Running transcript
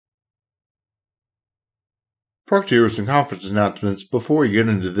Proctor here with some conference announcements before we get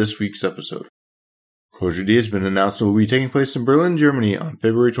into this week's episode. Clojure D has been announced and will be taking place in Berlin, Germany on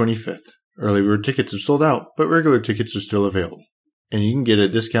February 25th. Early bird tickets have sold out, but regular tickets are still available. And you can get a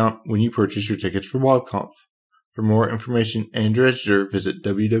discount when you purchase your tickets for BobConf. For more information and to register, visit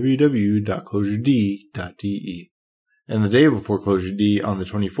www.clojured.de. And the day before Clojure D, on the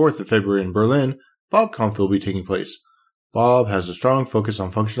 24th of February in Berlin, BobConf will be taking place. Bob has a strong focus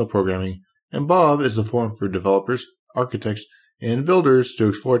on functional programming, and Bob is the forum for developers, architects, and builders to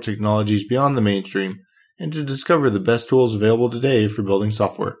explore technologies beyond the mainstream and to discover the best tools available today for building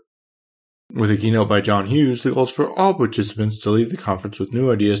software. With a keynote by John Hughes, the goal is for all participants to leave the conference with new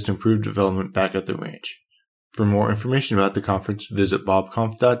ideas to improve development back at the ranch. For more information about the conference, visit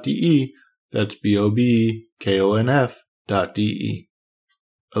bobconf.de, that's bobkonf.de.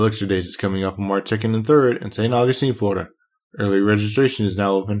 Elixir Days is coming up on March 2nd and 3rd in St. Augustine, Florida. Early registration is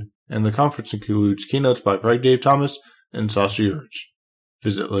now open, and the conference includes keynotes by Craig Dave Thomas and Sasha Urich.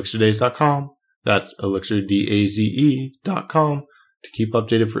 Visit elixirdaze.com, that's elixirdaze.com, to keep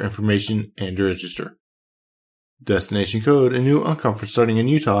updated for information and to register. Destination Code, a new Unconf starting in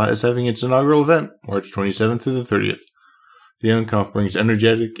Utah, is having its inaugural event, March 27th through the 30th. The Unconf brings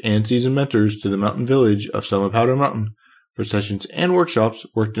energetic and seasoned mentors to the mountain village of Summit Powder Mountain for sessions and workshops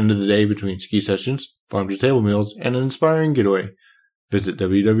worked into the day between ski sessions, farm-to-table meals, and an inspiring getaway. Visit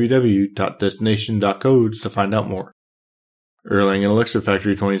www.destination.codes to find out more. Erlang and Elixir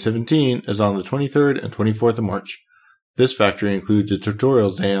Factory 2017 is on the 23rd and 24th of March. This factory includes a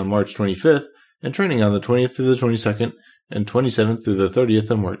tutorials day on March 25th and training on the 20th through the 22nd and 27th through the 30th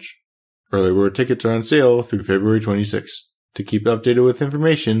of March. Early bird tickets are on sale through February 26th. To keep updated with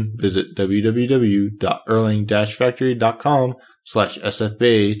information, visit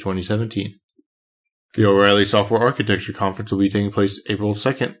www.erlang-factory.com/sfbay2017. The O'Reilly Software Architecture Conference will be taking place April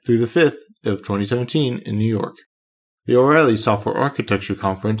 2nd through the 5th of 2017 in New York. The O'Reilly Software Architecture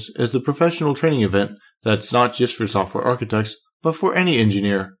Conference is the professional training event that's not just for software architects, but for any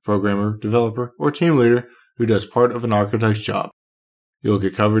engineer, programmer, developer, or team leader who does part of an architect's job. You'll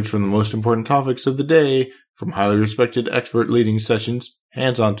get coverage from the most important topics of the day, from highly respected expert leading sessions,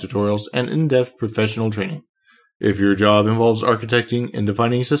 hands-on tutorials, and in-depth professional training. If your job involves architecting and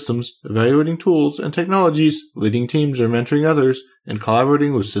defining systems, evaluating tools and technologies, leading teams or mentoring others, and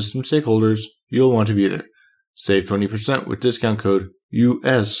collaborating with system stakeholders, you'll want to be there. Save 20% with discount code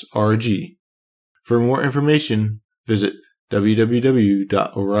USRG. For more information, visit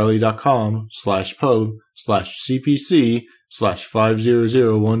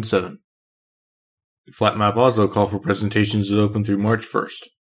www.o'reilly.com/pub/cpc/50017. FlatMap Oslo call for presentations is open through March 1st.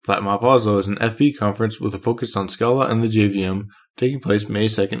 FlatMap Oslo is an FP conference with a focus on Scala and the JVM, taking place May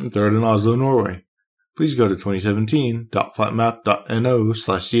 2nd and 3rd in Oslo, Norway. Please go to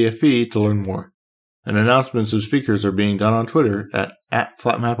 2017.flatmap.no/CFP to learn more. And announcements of speakers are being done on Twitter at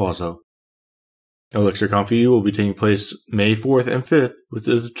 @FlatMapOslo. ElixirConf EU will be taking place May 4th and 5th, with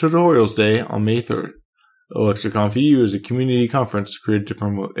the Tutorials Day on May 3rd. ElixirConf EU is a community conference created to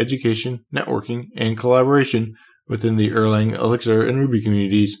promote education, networking, and collaboration within the Erlang, Elixir, and Ruby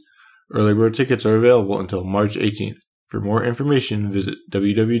communities. Early bird tickets are available until March 18th. For more information, visit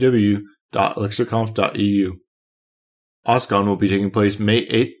www.elixirconf.eu. OSCON will be taking place May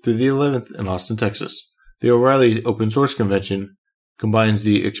 8th through the 11th in Austin, Texas. The O'Reilly Open Source Convention combines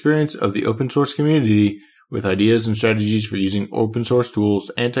the experience of the open source community with ideas and strategies for using open source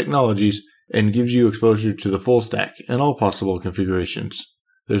tools and technologies and gives you exposure to the full stack and all possible configurations.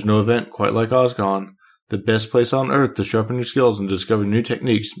 There's no event quite like OSCON, the best place on earth to sharpen your skills and discover new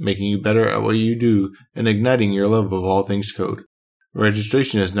techniques, making you better at what you do and igniting your love of all things code.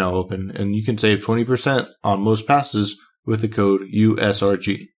 Registration is now open, and you can save 20% on most passes with the code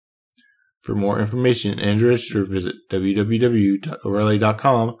USRG. For more information and to register, visit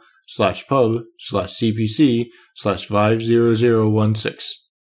www.o'reilly.com/pub/cpc/50016.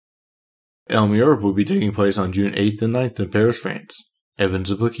 Elm Europe will be taking place on June 8th and 9th in Paris, France. Evan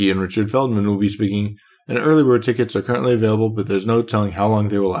Zaplicki and Richard Feldman will be speaking, and early bird tickets are currently available, but there's no telling how long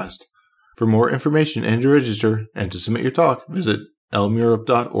they will last. For more information and to register, and to submit your talk, visit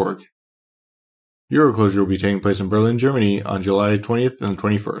elmeurope.org. Euroclosure will be taking place in Berlin, Germany on July 20th and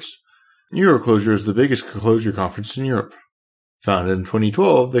 21st. Euroclosure is the biggest Clojure conference in Europe. Founded in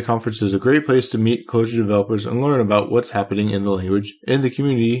 2012, the conference is a great place to meet Clojure developers and learn about what's happening in the language, in the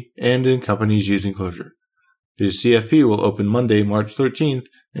community, and in companies using Clojure. The CFP will open Monday, March 13th,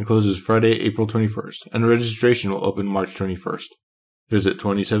 and closes Friday, April 21st, and registration will open March 21st. Visit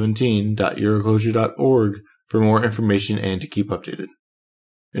 2017.euroclosure.org for more information and to keep updated.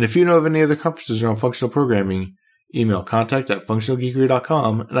 And if you know of any other conferences around functional programming, email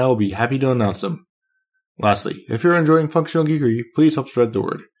contact@functionalgeekery.com and I will be happy to announce them. Lastly, if you're enjoying Functional Geekery, please help spread the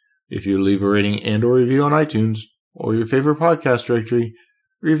word. If you leave a rating and or review on iTunes, or your favorite podcast directory,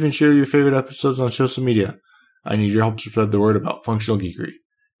 or even share your favorite episodes on social media, I need your help to spread the word about Functional Geekery.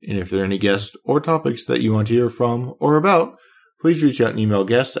 And if there are any guests or topics that you want to hear from or about, please reach out and email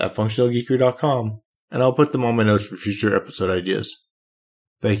guests@functionalgeekery.com, and I'll put them on my notes for future episode ideas.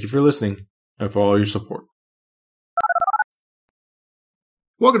 Thank you for listening and for all your support.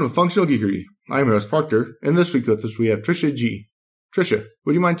 Welcome to Functional Geekery. I'm your host, Proctor, and this week with us we have Trisha G. Trisha,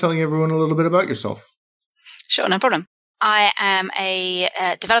 would you mind telling everyone a little bit about yourself? Sure, no problem. I am a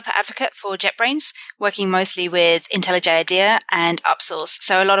developer advocate for JetBrains, working mostly with IntelliJ IDEA and Upsource.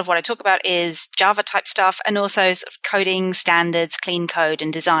 So a lot of what I talk about is Java type stuff and also sort of coding standards, clean code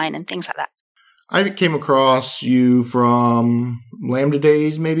and design and things like that. I came across you from Lambda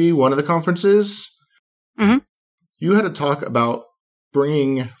Days, maybe, one of the conferences. Mm-hmm. You had a talk about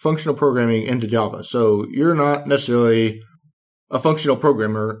bringing functional programming into Java. So you're not necessarily a functional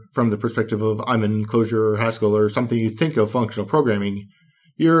programmer from the perspective of I'm in Clojure or Haskell or something you think of functional programming.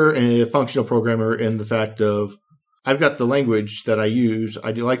 You're a functional programmer in the fact of I've got the language that I use.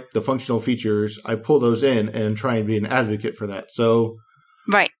 I do like the functional features. I pull those in and try and be an advocate for that. So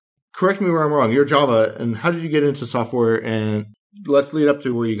right. Correct me where I'm wrong. You're Java, and how did you get into software? And let's lead up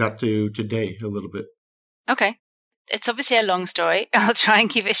to where you got to today a little bit. Okay. It's obviously a long story. I'll try and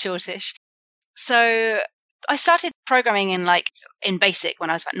keep it shortish. So I started programming in BASIC when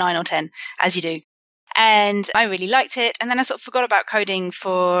I was about 9 or 10, as you do. And I really liked it. And then I sort of forgot about coding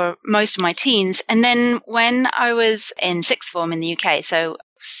for most of my teens. And then when I was in sixth form in the UK, so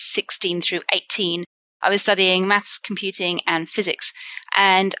 16 through 18, I was studying maths, computing, and physics.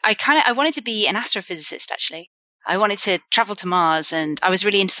 And I wanted to be an astrophysicist, actually. I wanted to travel to Mars, and I was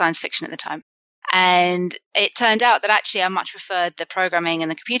really into science fiction at the time. And it turned out that actually I much preferred the programming and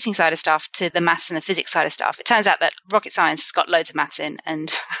the computing side of stuff to the maths and the physics side of stuff. It turns out that rocket science has got loads of maths in,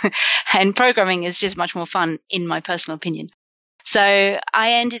 and and programming is just much more fun, in my personal opinion. So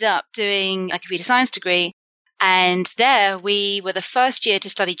I ended up doing a computer science degree, and there we were the first year to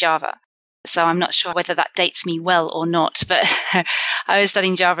study Java. So I'm not sure whether that dates me well or not, but I was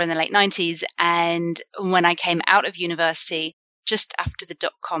studying Java in the late 90s. And when I came out of university, just after the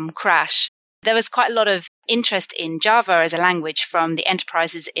dot-com crash, there was quite a lot of interest in Java as a language from the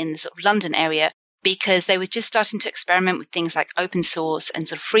enterprises in the sort of London area, because they were just starting to experiment with things like open source and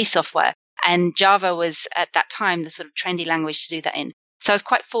sort of free software. And Java was at that time the sort of trendy language to do that in. So I was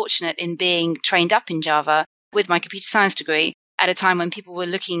quite fortunate in being trained up in Java with my computer science degree at a time when people were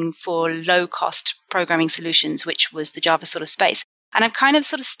looking for low-cost programming solutions, which was the Java sort of space. And I've kind of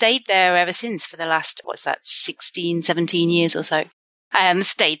sort of stayed there ever since for the last, 16, 17 years or so.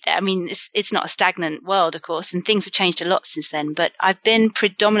 Stayed there. I mean, it's not a stagnant world, of course, and things have changed a lot since then, but I've been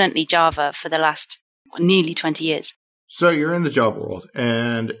predominantly Java for the last nearly 20 years. So you're in the Java world,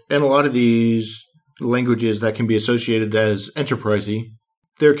 and in a lot of these languages that can be associated as enterprisey,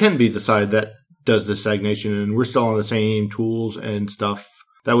 there can be the side that does this stagnation, and we're still on the same tools and stuff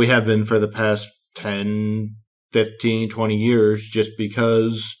that we have been for the past 10, 15, 20 years, just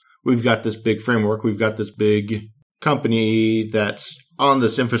because we've got this big framework, we've got this big company that's on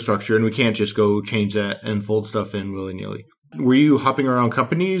this infrastructure, and we can't just go change that and fold stuff in willy-nilly. Were you hopping around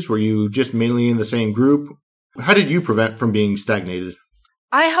companies? Were you just mainly in the same group? How did you prevent from being stagnated?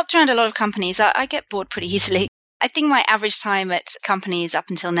 I hopped around a lot of companies. I get bored pretty easily. I think my average time at companies up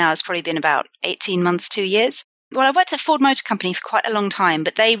until now has probably been about 18 months, 2 years. Well, I worked at Ford Motor Company for quite a long time,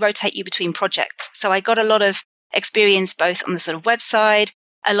 but they rotate you between projects. So I got a lot of experience both on the sort of website,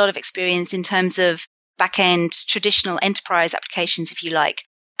 a lot of experience in terms of back-end traditional enterprise applications, if you like.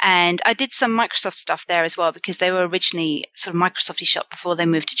 And I did some Microsoft stuff there as well, because they were originally sort of Microsoft-y shop before they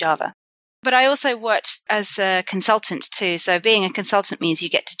moved to Java. But I also worked as a consultant too. So being a consultant means you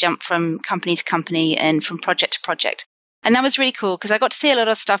get to jump from company to company and from project to project. And that was really cool because I got to see a lot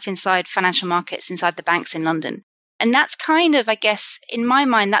of stuff inside financial markets, inside the banks in London. And that's kind of, I guess, in my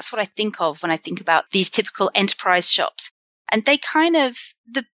mind, that's what I think of when I think about these typical enterprise shops. And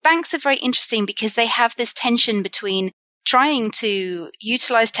the banks are very interesting because they have this tension between trying to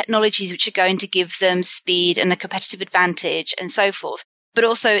utilize technologies which are going to give them speed and a competitive advantage and so forth. But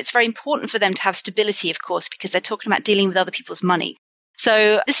also it's very important for them to have stability, of course, because they're talking about dealing with other people's money.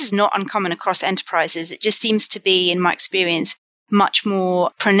 So this is not uncommon across enterprises. It just seems to be, in my experience, much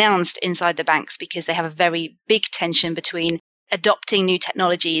more pronounced inside the banks because they have a very big tension between adopting new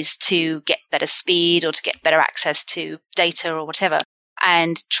technologies to get better speed or to get better access to data or whatever,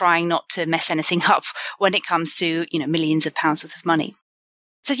 and trying not to mess anything up when it comes to, millions of pounds worth of money.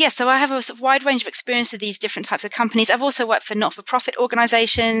 So I have a sort of wide range of experience with these different types of companies. I've also worked for not-for-profit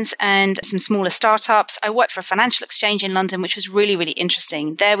organizations and some smaller startups. I worked for a financial exchange in London, which was really, really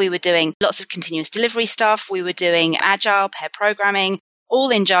interesting. There we were doing lots of continuous delivery stuff. We were doing agile, pair programming, all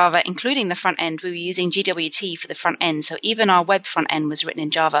in Java, including the front end. We were using GWT for the front end. So even our web front end was written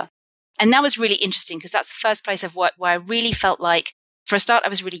in Java. And that was really interesting because that's the first place I've worked where I really felt like, for a start, I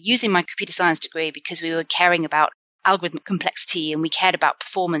was really using my computer science degree because we were caring about algorithmic complexity and we cared about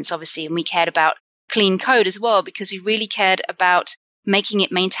performance, obviously, and we cared about clean code as well because we really cared about making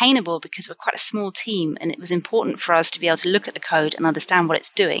it maintainable because we're quite a small team and it was important for us to be able to look at the code and understand what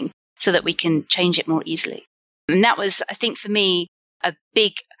it's doing so that we can change it more easily. And that was, I think, for me, a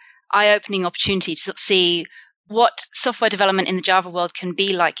big eye-opening opportunity to sort of see what software development in the Java world can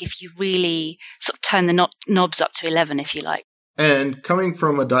be like if you really sort of turn the knobs up to 11, if you like. And coming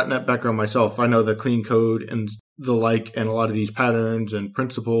from a .NET background myself, I know the clean code and the like, and a lot of these patterns and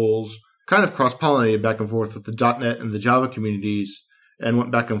principles kind of cross-pollinated back and forth with the .NET and the Java communities and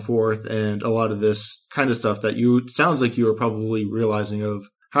went back and forth. And a lot of this kind of stuff that sounds like you were probably realizing of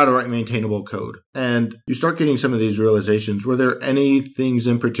how to write maintainable code. And you start getting some of these realizations. Were there any things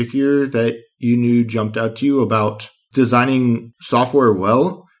in particular that you knew jumped out to you about designing software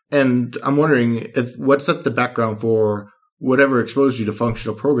well? And I'm wondering if what set the background for whatever exposed you to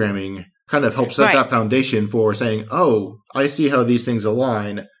functional programming kind of helps set that foundation for saying, oh, I see how these things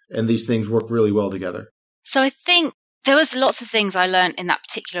align and these things work really well together. So I think there was lots of things I learned in that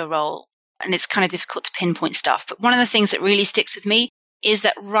particular role, and it's kind of difficult to pinpoint stuff. But one of the things that really sticks with me is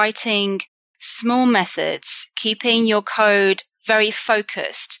that writing small methods, keeping your code very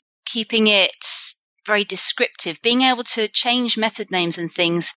focused, keeping it very descriptive, being able to change method names and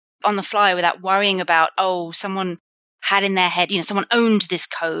things on the fly without worrying about, oh, someone had in their head, someone owned this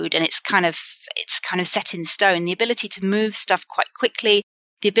code and it's kind of set in stone. The ability to move stuff quite quickly,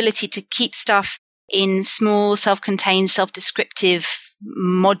 the ability to keep stuff in small, self-contained, self-descriptive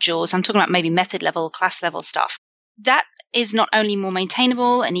modules. I'm talking about maybe method level, class level stuff. That is not only more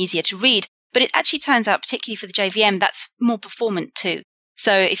maintainable and easier to read, but it actually turns out, particularly for the JVM, that's more performant too.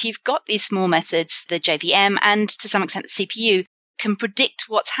 So if you've got these small methods, the JVM and to some extent the CPU can predict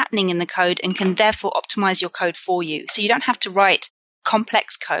what's happening in the code and can therefore optimize your code for you. So you don't have to write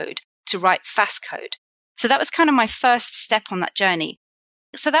complex code to write fast code. So that was kind of my first step on that journey.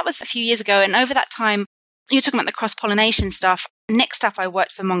 So that was a few years ago. And over that time, you're talking about the cross-pollination stuff. Next up, I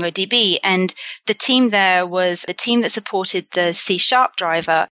worked for MongoDB, and the team there was the team that supported the C#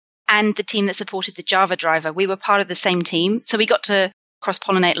 driver and the team that supported the Java driver. We were part of the same team. So we got to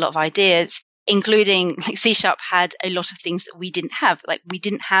cross-pollinate a lot of ideas, including like C# had a lot of things that we didn't have. Like we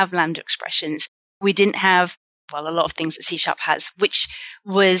didn't have Lambda expressions. We didn't have, a lot of things that C# has, which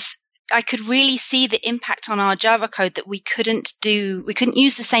was, I could really see the impact on our Java code that we couldn't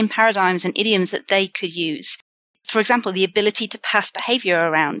use the same paradigms and idioms that they could use. For example, the ability to pass behavior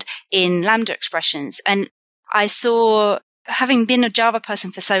around in Lambda expressions. And I saw, having been a Java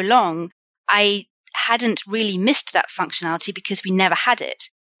person for so long, I hadn't really missed that functionality because we never had it.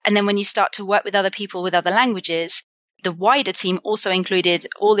 And then when you start to work with other people with other languages, the wider team also included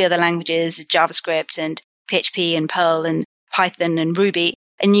all the other languages, JavaScript and PHP and Perl and Python and Ruby.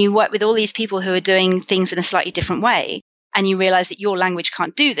 And you work with all these people who are doing things in a slightly different way. And you realize that your language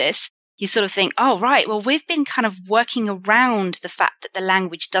can't do this. You sort of think, oh, right, well, we've been kind of working around the fact that the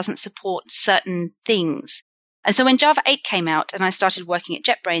language doesn't support certain things. And so when Java 8 came out and I started working at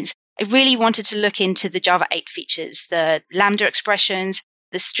JetBrains, I really wanted to look into the Java 8 features, the Lambda expressions,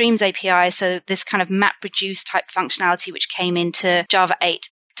 the Streams API, so this kind of MapReduce type functionality which came into Java 8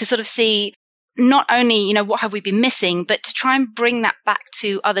 to sort of see not only, what have we been missing, but to try and bring that back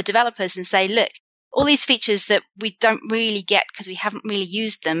to other developers and say, look, all these features that we don't really get because we haven't really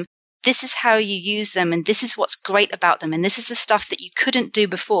used them, this is how you use them and this is what's great about them and this is the stuff that you couldn't do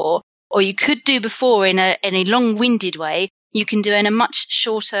before, or you could do before in a long-winded way, you can do in a much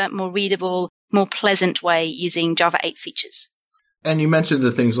shorter, more readable, more pleasant way using Java 8 features. And you mentioned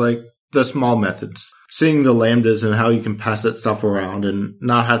the things like the small methods, seeing the lambdas and how you can pass that stuff around and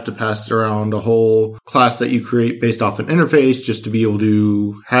not have to pass around a whole class that you create based off an interface just to be able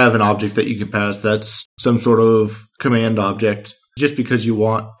to have an object that you can pass that's some sort of command object just because you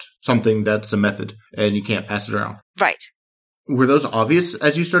want something that's a method and you can't pass it around. Right. Were those obvious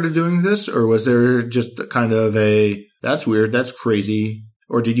as you started doing this, or was there just kind of that's weird, that's crazy?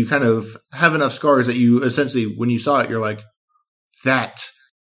 Or did you kind of have enough scars that you essentially, when you saw it, you're like, that?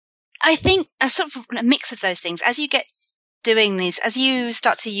 I think a sort of a mix of those things. As you get doing these, as you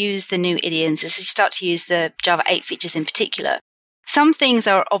start to use the new idioms, as you start to use the Java 8 features in particular, some things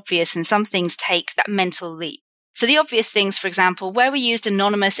are obvious and some things take that mental leap. So the obvious things, for example, where we used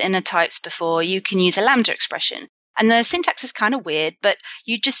anonymous inner types before, you can use a lambda expression. And the syntax is kind of weird, but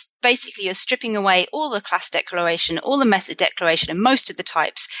you just basically are stripping away all the class declaration, all the method declaration, and most of the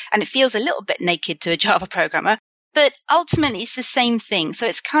types. And it feels a little bit naked to a Java programmer, but ultimately it's the same thing. So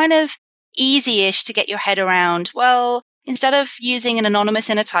it's kind of easy-ish to get your head around, well, instead of using an anonymous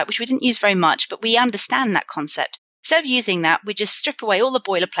inner type, which we didn't use very much, but we understand that concept. Instead of using that, we just strip away all the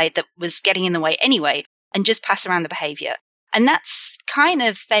boilerplate that was getting in the way anyway and just pass around the behavior. And that's kind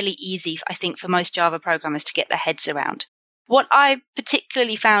of fairly easy, I think, for most Java programmers to get their heads around. What I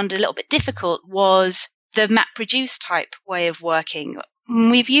particularly found a little bit difficult was the MapReduce type way of working.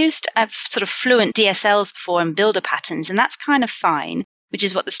 We've used sort of fluent DSLs before and builder patterns, and that's kind of fine, which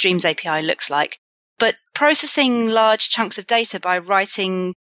is what the Streams API looks like. But processing large chunks of data by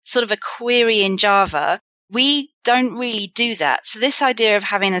writing sort of a query in Java, we don't really do that. So this idea of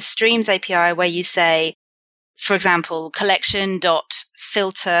having a Streams API where you say, for example,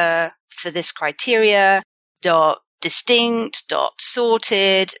 collection.filter for this criteria, .distinct,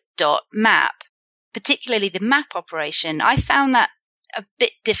 .sorted, .map, particularly the map operation, I found that a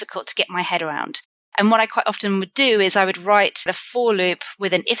bit difficult to get my head around. And what I quite often would do is I would write a for loop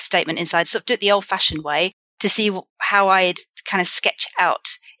with an if statement inside, sort of do it the old-fashioned way to see how I'd kind of sketch out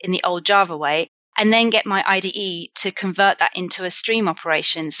in the old Java way, and then get my IDE to convert that into a stream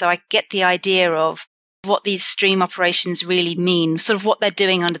operation. So I get the idea of what these stream operations really mean, sort of what they're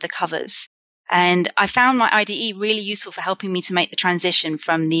doing under the covers. And I found my IDE really useful for helping me to make the transition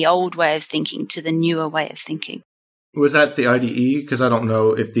from the old way of thinking to the newer way of thinking. Was that the IDE? Because I don't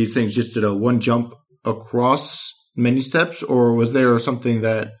know if these things just did a one jump across many steps, or was there something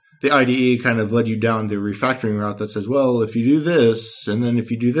that the IDE kind of led you down the refactoring route that says, well, if you do this, and then if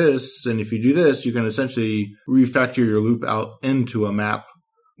you do this, and if you do this, you can essentially refactor your loop out into a map.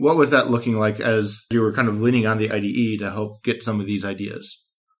 What was that looking like as you were kind of leaning on the IDE to help get some of these ideas?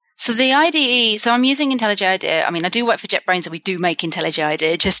 So the IDE, so I'm using IntelliJ IDEA. I mean, I do work for JetBrains and we do make IntelliJ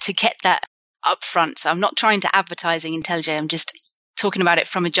IDEA just to get that up front. So I'm not trying to advertising IntelliJ. I'm just talking about it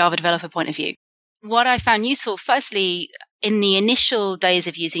from a Java developer point of view. What I found useful, firstly, in the initial days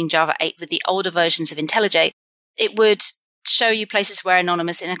of using Java 8 with the older versions of IntelliJ, it would show you places where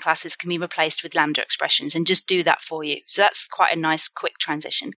anonymous inner classes can be replaced with Lambda expressions and just do that for you. So that's quite a nice, quick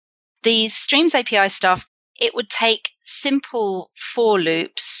transition. The Streams API stuff, it would take simple for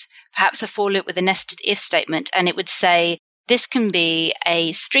loops, perhaps a for loop with a nested if statement, and it would say, this can be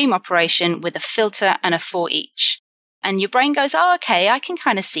a stream operation with a filter and a for each. And your brain goes, oh, okay, I can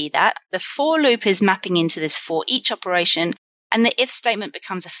kind of see that. The for loop is mapping into this for each operation, and the if statement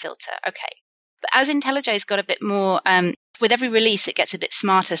becomes a filter. Okay. But as IntelliJ's got a bit more, with every release, it gets a bit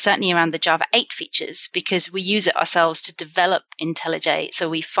smarter, certainly around the Java 8 features, because we use it ourselves to develop IntelliJ. So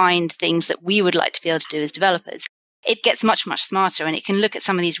we find things that we would like to be able to do as developers. It gets much, much smarter, and it can look at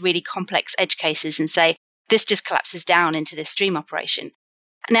some of these really complex edge cases and say, this just collapses down into this stream operation.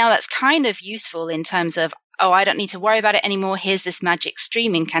 Now that's kind of useful in terms of, oh, I don't need to worry about it anymore. Here's this magic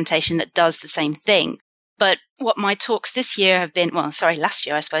stream incantation that does the same thing. But what my talks this year have been, last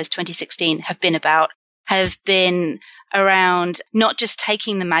year, I suppose, 2016, have been around not just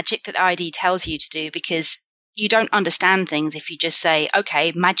taking the magic that IDE tells you to do, because you don't understand things if you just say,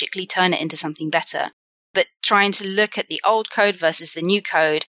 okay, magically turn it into something better, but trying to look at the old code versus the new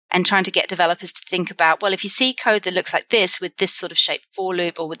code and trying to get developers to think about, well, if you see code that looks like this with this sort of shaped for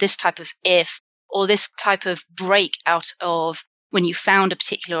loop or with this type of if or this type of break out of when you found a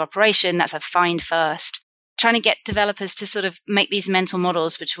particular operation, that's a find first. Trying to get developers to sort of make these mental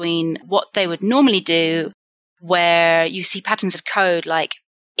models between what they would normally do, where you see patterns of code like,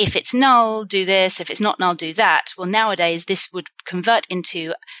 if it's null, do this. If it's not null, do that. Well, nowadays, this would convert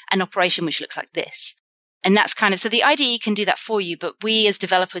into an operation which looks like this. And that's kind of, so the IDE can do that for you, but we as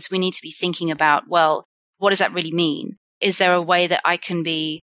developers, we need to be thinking about, well, what does that really mean? Is there a way that I can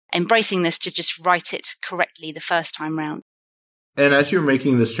be embracing this to just write it correctly the first time round? And as you were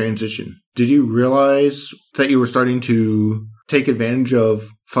making this transition, did you realize that you were starting to take advantage of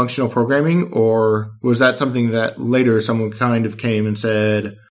functional programming, or was that something that later someone kind of came and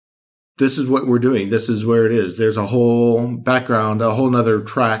said, this is what we're doing, this is where it is? There's a whole background, a whole nother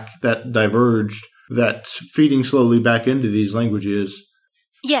track that diverged that's feeding slowly back into these languages.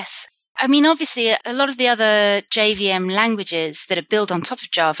 Yes. I mean, obviously, a lot of the other JVM languages that are built on top of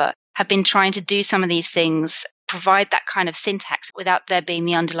Java have been trying to do some of these things, provide that kind of syntax without there being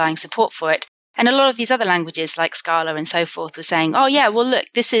the underlying support for it. And a lot of these other languages like Scala and so forth were saying, oh yeah, well look,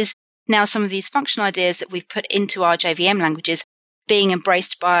 this is now some of these functional ideas that we've put into our JVM languages being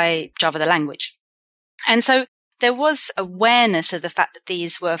embraced by Java the language. And so there was awareness of the fact that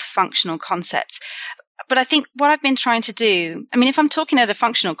these were functional concepts. But I think what I've been trying to do, I mean, if I'm talking at a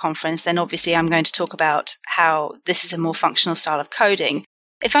functional conference, then obviously I'm going to talk about how this is a more functional style of coding.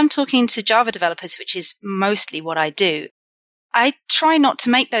 If I'm talking to Java developers, which is mostly what I do, I try not to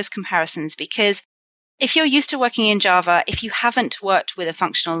make those comparisons, because if you're used to working in Java, if you haven't worked with a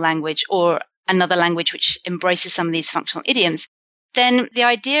functional language or another language which embraces some of these functional idioms, then the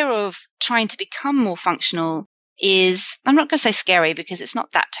idea of trying to become more functional is, I'm not going to say scary because it's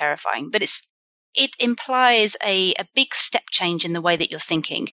not that terrifying, but it implies a big step change in the way that you're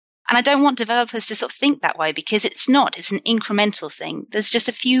thinking. And I don't want developers to sort of think that way, because it's not. It's an incremental thing. There's just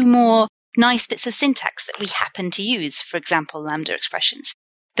a few more nice bits of syntax that we happen to use, for example, Lambda expressions.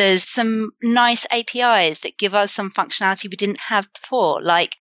 There's some nice APIs that give us some functionality we didn't have before,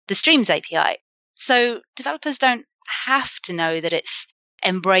 like the Streams API. So developers don't have to know that it's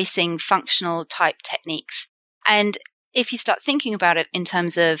embracing functional type techniques. And if you start thinking about it in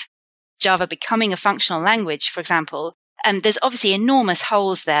terms of Java becoming a functional language, for example, there's obviously enormous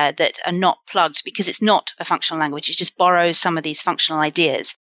holes there that are not plugged because it's not a functional language. It just borrows some of these functional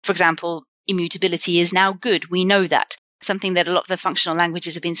ideas. For example, immutability is now good. We know that. Something that a lot of the functional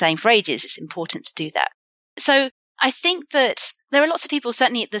languages have been saying for ages. It's important to do that. So I think that there are lots of people,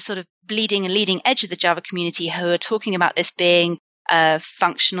 certainly at the sort of bleeding and leading edge of the Java community, who are talking about this being a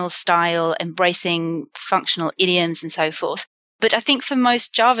functional style, embracing functional idioms and so forth. But I think for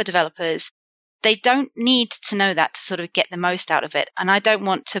most Java developers, they don't need to know that to sort of get the most out of it. And I don't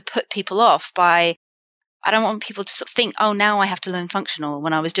want to put people off I don't want people to sort of think, oh, now I have to learn functional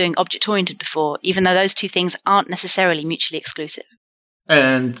when I was doing object-oriented before, even though those two things aren't necessarily mutually exclusive.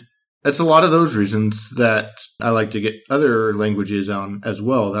 And it's a lot of those reasons that I like to get other languages on as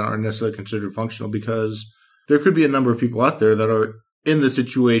well that aren't necessarily considered functional, because there could be a number of people out there that are in the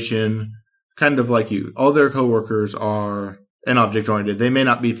situation kind of like you. All their coworkers are and object-oriented. They may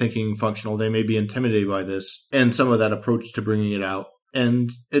not be thinking functional. They may be intimidated by this and some of that approach to bringing it out. And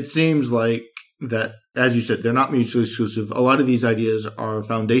it seems like that, as you said, they're not mutually exclusive. A lot of these ideas are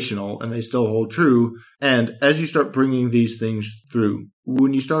foundational and they still hold true. And as you start bringing these things through,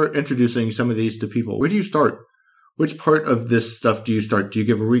 when you start introducing some of these to people, where do you start? Which part of this stuff do you start? Do you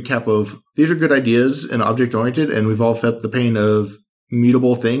give a recap of, these are good ideas and object-oriented, and we've all felt the pain of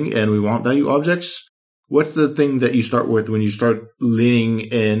mutable thing and we want value objects? What's the thing that you start with when you start leaning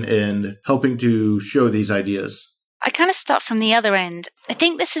in and helping to show these ideas? I kind of start from the other end. I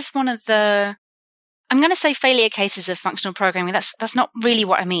think this is one of the, I'm going to say failure cases of functional programming. That's not really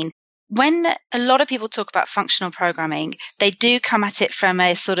what I mean. When a lot of people talk about functional programming, they do come at it from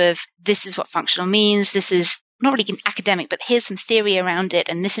a sort of, this is what functional means. This is not really academic, but here's some theory around it,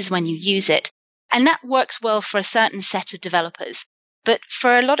 and this is when you use it. And that works well for a certain set of developers. But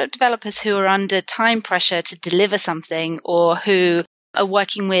for a lot of developers who are under time pressure to deliver something, or who are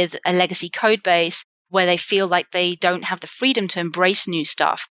working with a legacy code base where they feel like they don't have the freedom to embrace new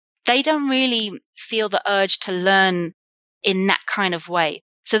stuff, they don't really feel the urge to learn in that kind of way.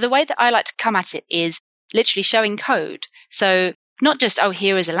 So the way that I like to come at it is literally showing code. So not just, oh,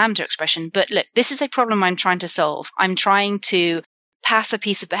 here is a Lambda expression, but look, this is a problem I'm trying to solve. I'm trying to pass a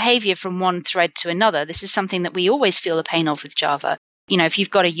piece of behavior from one thread to another. This is something that we always feel the pain of with Java. You know, if you've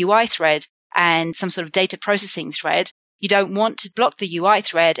got a UI thread and some sort of data processing thread, you don't want to block the UI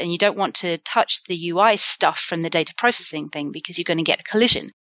thread and you don't want to touch the UI stuff from the data processing thing because you're going to get a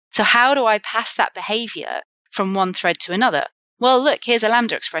collision. So how do I pass that behavior from one thread to another? Well, look, here's a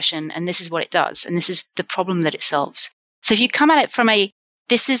Lambda expression and this is what it does. And this is the problem that it solves. So if you come at it from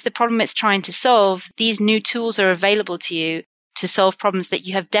this is the problem it's trying to solve, these new tools are available to you to solve problems that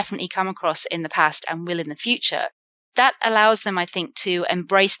you have definitely come across in the past and will in the future. That allows them, I think, to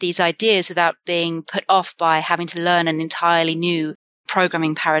embrace these ideas without being put off by having to learn an entirely new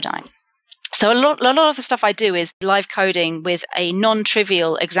programming paradigm. So a lot of the stuff I do is live coding with a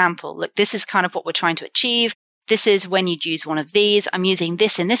non-trivial example. Look, this is kind of what we're trying to achieve. This is when you'd use one of these. I'm using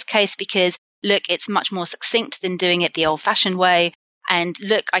this in this case because, look, it's much more succinct than doing it the old-fashioned way. And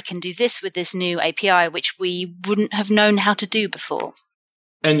look, I can do this with this new API, which we wouldn't have known how to do before.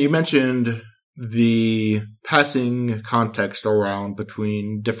 And you mentioned the passing context around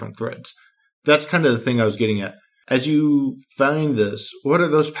between different threads. That's kind of the thing I was getting at. As you find this, what are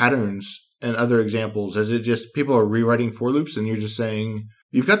those patterns and other examples? Is it just people are rewriting for loops and you're just saying,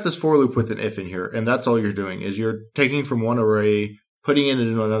 you've got this for loop with an if in here, and that's all you're doing is you're taking from one array, putting it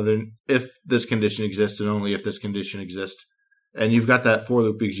into another if this condition exists and only if this condition exists. And you've got that for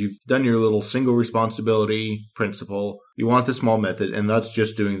loop because you've done your little single responsibility principle. You want the small method, and that's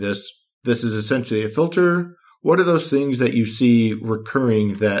just doing this. This is essentially a filter. What are those things that you see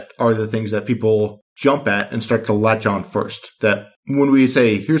recurring that are the things that people jump at and start to latch on first? That when we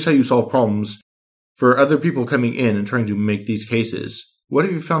say, here's how you solve problems, For other people coming in and trying to make these cases, what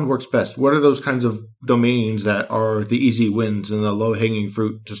have you found works best? What are those kinds of domains that are the easy wins and the low-hanging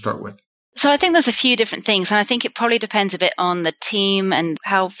fruit to start with? So I think there's a few different things, and I think it probably depends a bit on the team and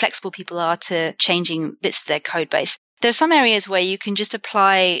how flexible people are to changing bits of their code base. There are some areas where you can just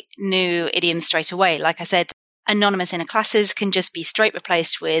apply new idioms straight away. Like I said, anonymous inner classes can just be straight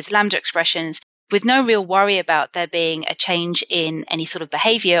replaced with Lambda expressions with no real worry about there being a change in any sort of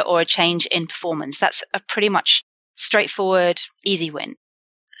behavior or a change in performance. That's a pretty much straightforward, easy win.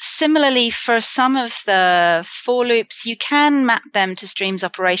 Similarly, for some of the for loops, you can map them to streams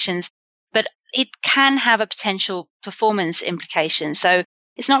operations, but it can have a potential performance implication. So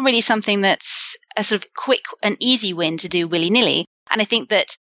it's not really something that's a sort of quick and easy win to do willy-nilly. And I think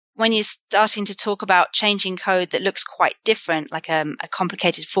that when you're starting to talk about changing code that looks quite different, like a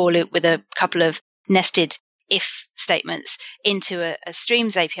complicated for loop with a couple of nested if statements into a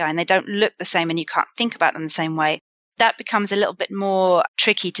streams API, and they don't look the same and you can't think about them the same way, that becomes a little bit more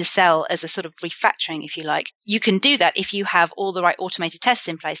tricky to sell as a sort of refactoring, if you like. You can do that if you have all the right automated tests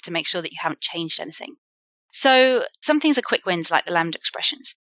in place to make sure that you haven't changed anything. So some things are quick wins like the Lambda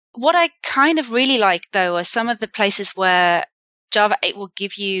expressions. What I kind of really like, though, are some of the places where Java 8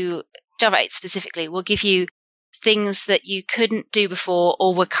 specifically will give you things that you couldn't do before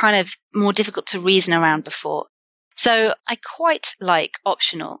or were kind of more difficult to reason around before. So I quite like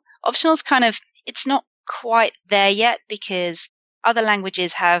optional. Optional's kind of, it's not quite there yet because other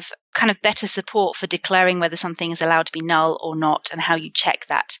languages have kind of better support for declaring whether something is allowed to be null or not and how you check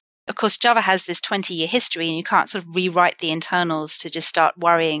that. Of course, Java has this 20-year history and you can't sort of rewrite the internals to just start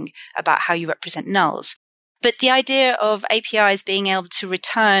worrying about how you represent nulls. But the idea of APIs being able to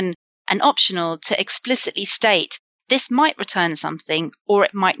return an optional to explicitly state this might return something or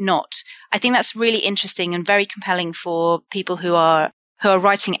it might not, I think that's really interesting and very compelling for people who are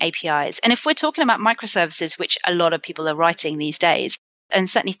writing APIs. And if we're talking about microservices, which a lot of people are writing these days, and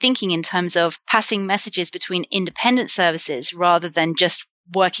certainly thinking in terms of passing messages between independent services rather than just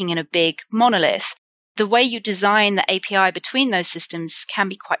working in a big monolith, the way you design the API between those systems can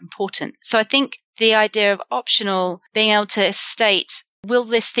be quite important. So I think the idea of optional, being able to state, will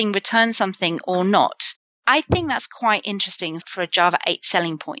this thing return something or not? I think that's quite interesting for a Java 8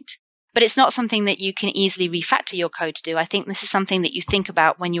 selling point. But it's not something that you can easily refactor your code to do. I think this is something that you think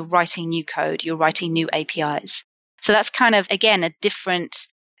about when you're writing new code, you're writing new APIs. So that's kind of, again, it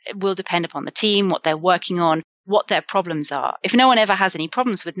will depend upon the team, what they're working on, what their problems are. If no one ever has any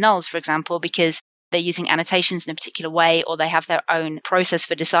problems with nulls, for example, because they're using annotations in a particular way, or they have their own process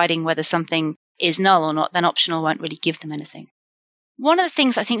for deciding whether something is null or not, then optional won't really give them anything. One of the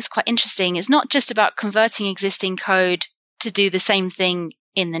things I think is quite interesting is not just about converting existing code to do the same thing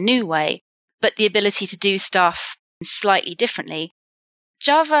in the new way, but the ability to do stuff slightly differently.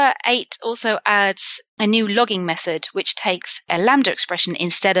 Java 8 also adds a new logging method, which takes a Lambda expression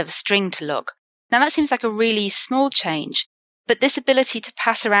instead of a string to log. Now, that seems like a really small change, but this ability to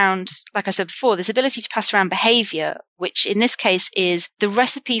pass around, like I said before, this ability to pass around behavior, which in this case is the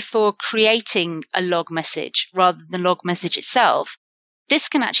recipe for creating a log message rather than the log message itself, this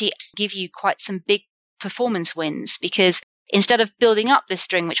can actually give you quite some big performance wins because instead of building up this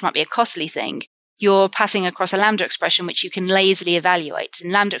string, which might be a costly thing, you're passing across a Lambda expression, which you can lazily evaluate.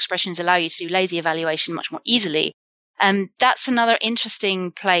 And Lambda expressions allow you to do lazy evaluation much more easily. That's another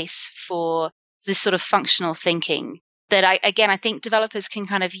interesting place for this sort of functional thinking that I think developers can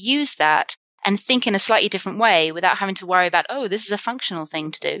kind of use that and think in a slightly different way without having to worry about, this is a functional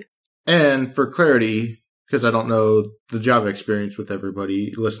thing to do. And for clarity, because I don't know the Java experience with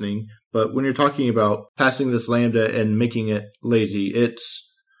everybody listening, but when you're talking about passing this Lambda and making it lazy,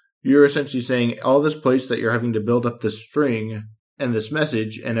 you're essentially saying all this place that you're having to build up this string and this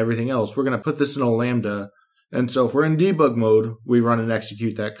message and everything else, we're going to put this in a Lambda. And so if we're in debug mode, we run and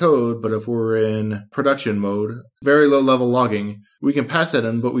execute that code. But if we're in production mode, very low level logging, we can pass that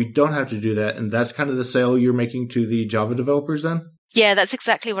in, but we don't have to do that. And that's kind of the sale you're making to the Java developers then? Yeah, that's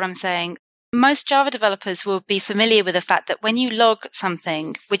exactly what I'm saying. Most Java developers will be familiar with the fact that when you log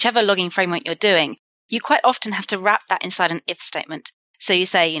something, whichever logging framework you're doing, you quite often have to wrap that inside an if statement. So you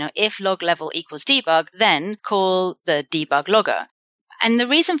say, if log level equals debug, then call the debug logger. And the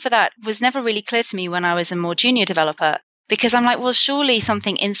reason for that was never really clear to me when I was a more junior developer, because I'm like, well, surely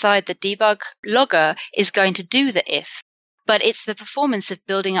something inside the debug logger is going to do the if. But it's the performance of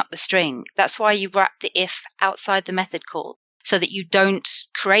building up the string. That's why you wrap the if outside the method call, so that you don't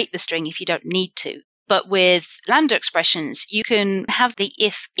create the string if you don't need to. But with Lambda expressions, you can have the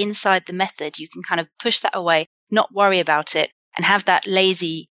if inside the method. You can kind of push that away, not worry about it, and have that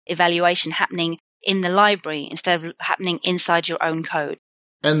lazy evaluation happening in the library instead of happening inside your own code.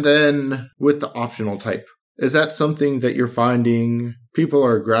 And then with the optional type, is that something that you're finding people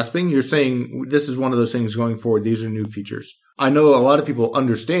are grasping? You're saying this is one of those things going forward. These are new features. I know a lot of people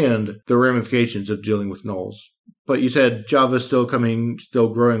understand the ramifications of dealing with nulls, but you said Java's still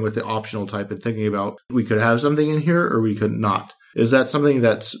growing with the optional type and thinking about we could have something in here or we could not. Is that something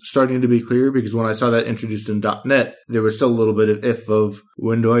that's starting to be clear? Because when I saw that introduced in .NET, there was still a little bit of if of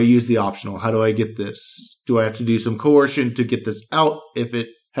when do I use the optional? How do I get this? Do I have to do some coercion to get this out if it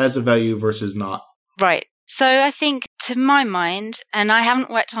has a value versus not? Right. So I think to my mind, and I haven't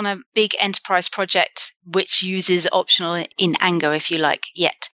worked on a big enterprise project which uses optional in anger, if you like,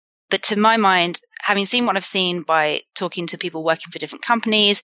 yet. But to my mind, having seen what I've seen by talking to people working for different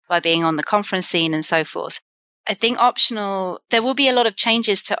companies, by being on the conference scene and so forth, I think there will be a lot of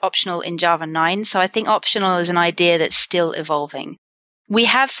changes to optional in Java 9. So I think optional is an idea that's still evolving. We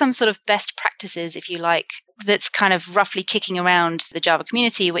have some sort of best practices, if you like, that's kind of roughly kicking around the Java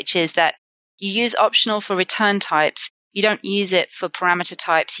community, which is that you use optional for return types. You don't use it for parameter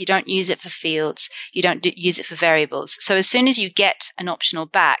types. You don't use it for fields. You don't use it for variables. So as soon as you get an optional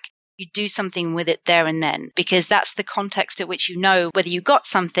back, you do something with it there and then, because that's the context at which you know whether you got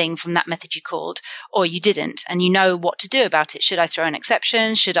something from that method you called or you didn't, and you know what to do about it. Should I throw an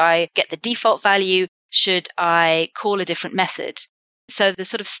exception? Should I get the default value? Should I call a different method? So the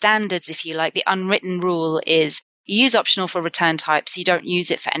sort of standards, if you like, the unwritten rule is you use optional for return types. You don't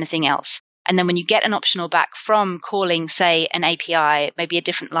use it for anything else. And then when you get an optional back from calling, say, an API, maybe a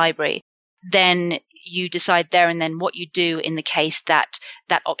different library, then you decide there and then what you do in the case that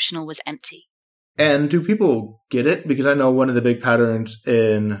that optional was empty. And do people get it? Because I know one of the big patterns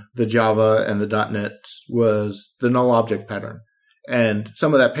in the Java and the .NET was the null object pattern. And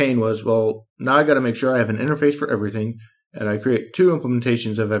some of that pain was, well, now I got to make sure I have an interface for everything. And I create two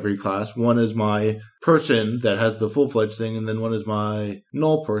implementations of every class. One is my person that has the full-fledged thing, and then one is my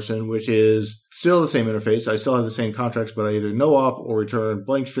null person, which is still the same interface. I still have the same contracts, but I either no-op or return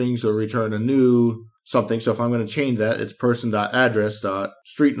blank strings or return a new something. So if I'm going to change that, it's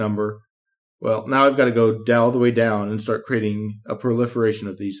person.address.street number. Well, now I've got to go all the way down and start creating a proliferation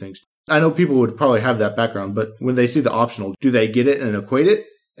of these things. I know people would probably have that background, but when they see the optional, do they get it and equate it?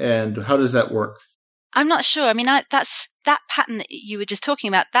 And how does that work? I'm not sure. I mean, that's that pattern that you were just talking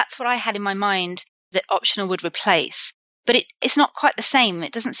about. That's what I had in my mind that optional would replace. But it's not quite the same.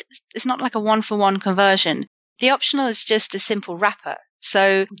 It's not like a one-for-one conversion. The optional is just a simple wrapper.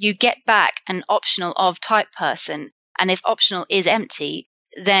 So you get back an optional of type person. And if optional is empty,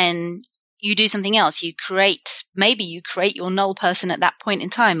 then you do something else. Maybe you create your null person at that point in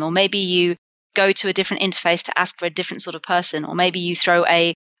time, or maybe you go to a different interface to ask for a different sort of person, or maybe you throw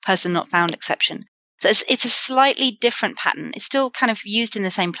a person not found exception. So it's a slightly different pattern. It's still kind of used in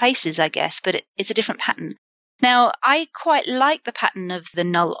the same places, I guess, but it's a different pattern. Now, I quite like the pattern of the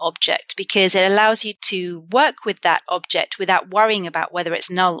null object because it allows you to work with that object without worrying about whether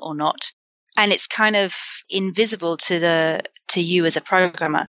it's null or not. And it's kind of invisible to you as a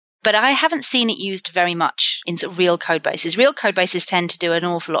programmer. But I haven't seen it used very much in sort of real code bases. Real code bases tend to do an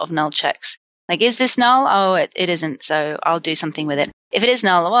awful lot of null checks. Like, is this null? Oh, it isn't, so I'll do something with it. If it is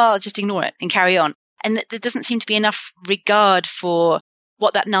null, well, I'll just ignore it and carry on. And there doesn't seem to be enough regard for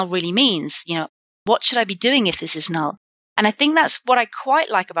what that null really means. You know, what should I be doing if this is null? And I think that's what I quite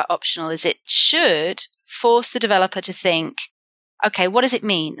like about optional is it should force the developer to think, okay, what does it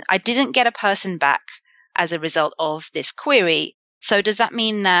mean? I didn't get a person back as a result of this query. So does that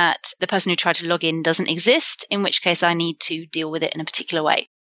mean that the person who tried to log in doesn't exist, in which case I need to deal with it in a particular way?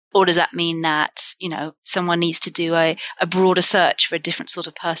 Or does that mean that, someone needs to do a broader search for a different sort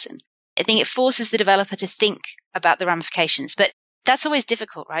of person? I think it forces the developer to think about the ramifications. But that's always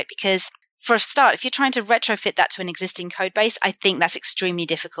difficult, right? Because for a start, if you're trying to retrofit that to an existing code base, I think that's extremely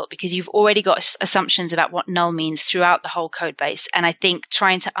difficult because you've already got assumptions about what null means throughout the whole code base. And I think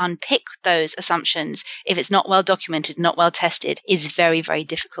trying to unpick those assumptions, if it's not well documented, not well tested, is very, very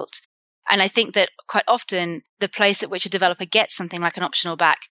difficult. And I think that quite often the place at which a developer gets something like an optional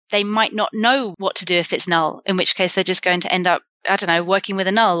back, they might not know what to do if it's null, in which case they're just going to end up, working with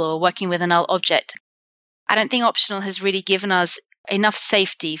a null or working with a null object. I don't think optional has really given us enough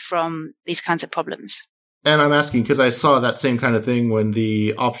safety from these kinds of problems. And I'm asking because I saw that same kind of thing when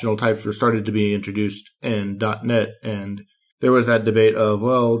the optional types were started to be introduced in .NET, and there was that debate of,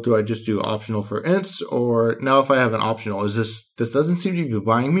 well, do I just do optional for ints, or now if I have an optional, this doesn't seem to be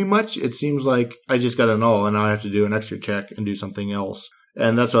buying me much. It seems like I just got a null and now I have to do an extra check and do something else.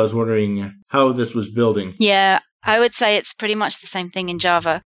 And that's why I was wondering how this was building. Yeah, I would say it's pretty much the same thing in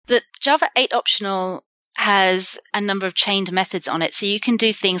Java. The Java 8 optional has a number of chained methods on it. So you can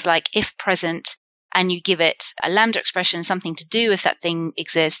do things like if present and you give it a Lambda expression, something to do if that thing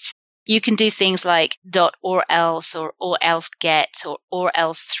exists, you can do things like dot or else get or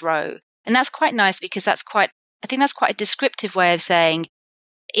else throw. And that's quite nice because I think that's quite a descriptive way of saying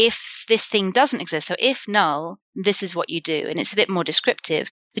if this thing doesn't exist, so if null, this is what you do. And it's a bit more descriptive.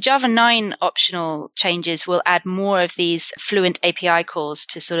 The Java 9 optional changes will add more of these fluent API calls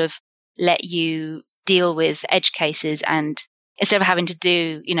to sort of let you deal with edge cases, and instead of having to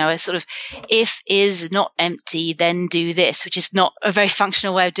do, a sort of if is not empty, then do this, which is not a very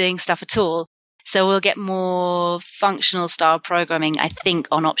functional way of doing stuff at all. So we'll get more functional style programming, I think,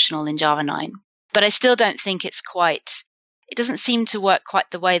 on optional in Java 9. But I still don't think it doesn't seem to work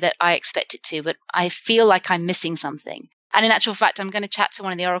quite the way that I expect it to, but I feel like I'm missing something. And in actual fact, I'm going to chat to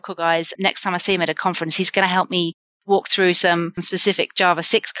one of the Oracle guys next time I see him at a conference. He's going to help me walk through some specific Java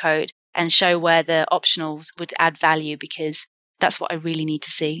 6 code and show where the optionals would add value, because that's what I really need to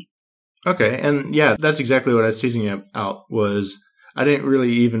see. Okay. And yeah, that's exactly what I was teasing out was I didn't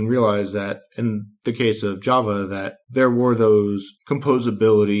really even realize that in the case of Java that there were those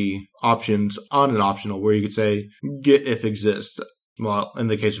composability options on an optional where you could say get if exists. Well, in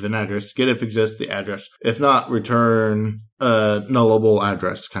the case of an address, get if exists the address. If not, return a nullable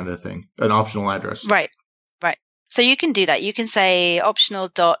address kind of thing, an optional address. Right. So you can do that. You can say optional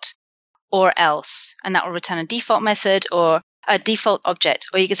dot or else, and that will return a default method or a default object.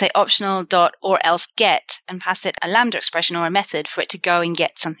 Or you can say optional dot or else get and pass it a Lambda expression or a method for it to go and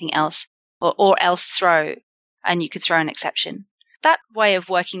get something else, or else throw, and you could throw an exception. That way of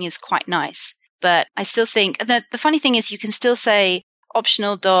working is quite nice. But I still think the funny thing is you can still say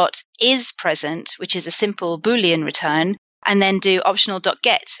optional dot is present, which is a simple Boolean return, and then do optional dot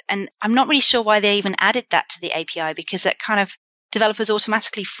get. And I'm not really sure why they even added that to the API, because that kind of developers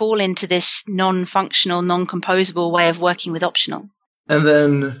automatically fall into this non-functional, non-composable way of working with optional. And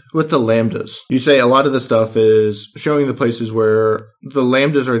then with the lambdas, you say a lot of the stuff is showing the places where the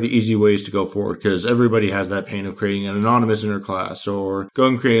lambdas are the easy ways to go forward, because everybody has that pain of creating an anonymous inner class or go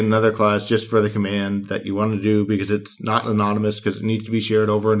and create another class just for the command that you want to do because it's not anonymous because it needs to be shared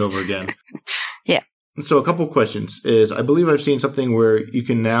over and over again. Yeah. So a couple questions is I believe I've seen something where you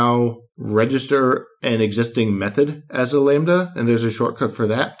can now register an existing method as a lambda, and there's a shortcut for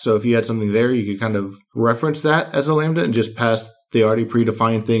that. So if you had something there, you could kind of reference that as a lambda and just pass the already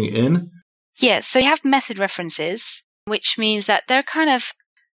predefined thing in? Yeah, so you have method references, which means that they're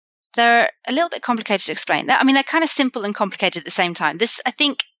a little bit complicated to explain. I mean, they're kind of simple and complicated at the same time. This, I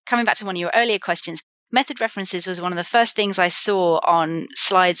think, coming back to one of your earlier questions, method references was one of the first things I saw on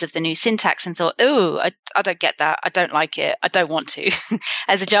slides of the new syntax and thought, oh, I don't get that. I don't like it. I don't want to.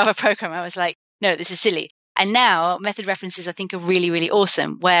 As a Java programmer, I was like, no, this is silly. And now method references, I think, are really, really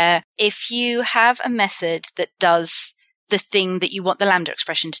awesome, where if you have a method that does the thing that you want the Lambda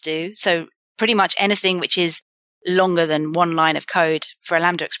expression to do, so pretty much anything which is longer than one line of code for a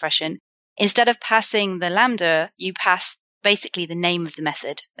Lambda expression, instead of passing the Lambda, you pass basically the name of the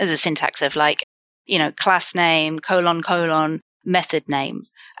method as a syntax of class name, : method name.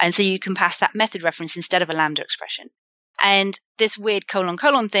 And so you can pass that method reference instead of a Lambda expression. And this weird :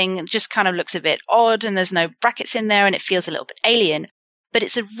 thing just kind of looks a bit odd, and there's no brackets in there, and it feels a little bit alien. But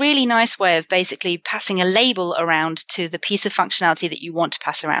it's a really nice way of basically passing a label around to the piece of functionality that you want to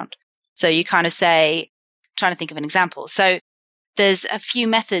pass around. So you kind of say, trying to think of an example. So there's a few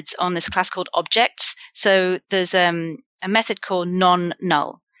methods on this class called objects. So there's a method called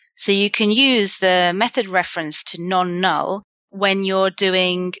non-null. So you can use the method reference to non-null when you're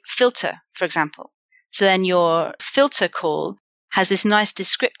doing filter, for example. So then your filter call has this nice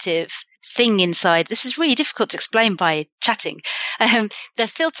descriptive thing inside. This is really difficult to explain by chatting. The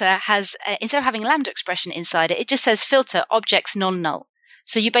filter has, instead of having a Lambda expression inside it, it just says filter objects non-null.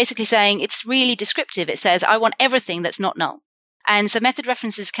 So you're basically saying it's really descriptive. It says, I want everything that's not null. And so method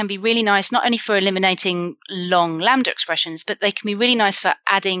references can be really nice, not only for eliminating long Lambda expressions, but they can be really nice for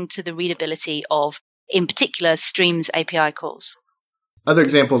adding to the readability of, in particular, Streams API calls. Other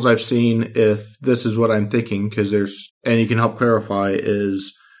examples I've seen, if this is what I'm thinking, and you can help clarify,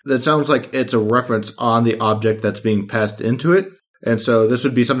 is that sounds like it's a reference on the object that's being passed into it. And so this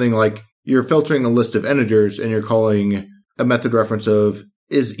would be something like you're filtering a list of integers and you're calling a method reference of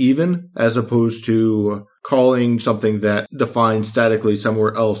is even, as opposed to calling something that defines statically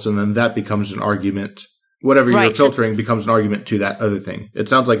somewhere else, and then that becomes an argument. Whatever you're filtering becomes an argument to that other thing. It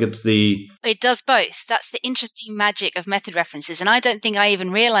sounds like it does both. That's the interesting magic of method references. And I don't think I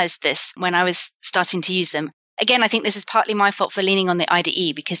even realized this when I was starting to use them. Again, I think this is partly my fault for leaning on the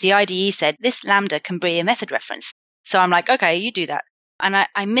IDE, because the IDE said this Lambda can be a method reference. So I'm like, okay, you do that. And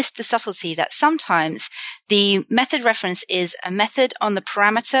I missed the subtlety that sometimes the method reference is a method on the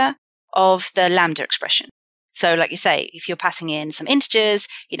parameter of the Lambda expression. So like you say, if you're passing in some integers,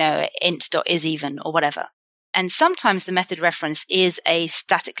 int.isEven or whatever. And sometimes the method reference is a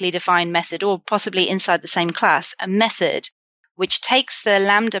statically defined method, or possibly inside the same class, a method which takes the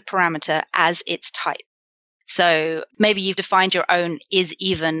Lambda parameter as its type. So maybe you've defined your own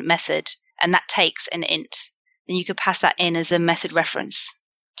isEven method, and that takes an int. Then you could pass that in as a method reference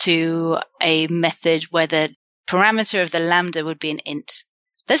to a method where the parameter of the Lambda would be an int.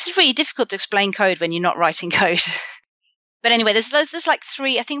 This is really difficult to explain code when you're not writing code. But anyway, there's like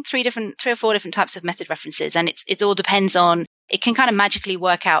three or four different types of method references, and it all depends on, it can kind of magically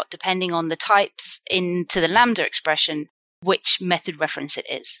work out depending on the types into the Lambda expression, which method reference it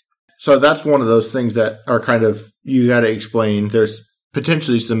is. So that's one of those things that are kind of, you got to explain. There's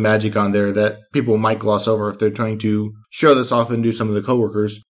potentially some magic on there that people might gloss over if they're trying to show this off and do some of the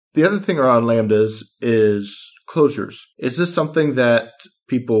coworkers. The other thing around lambdas is closures. Is this something that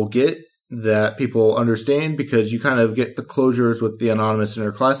people get, that people understand, because you kind of get the closures with the anonymous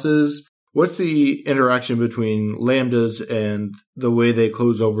inner classes? What's the interaction between lambdas and the way they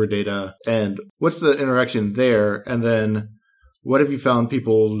close over data? And what's the interaction there? And then what have you found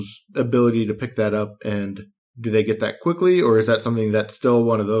people's ability to pick that up, and do they get that quickly, or is that something that's still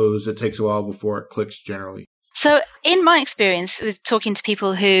one of those that takes a while before it clicks generally? So in my experience with talking to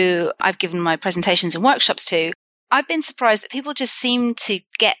people who I've given my presentations and workshops to, I've been surprised that people just seem to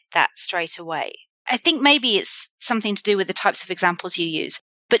get that straight away. I think maybe it's something to do with the types of examples you use.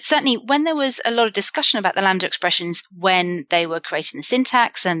 But certainly when there was a lot of discussion about the Lambda expressions when they were creating the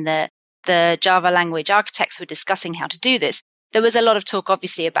syntax and the Java language architects were discussing how to do this, there was a lot of talk,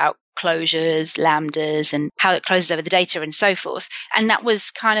 obviously, about closures, lambdas, and how it closes over the data and so forth. And that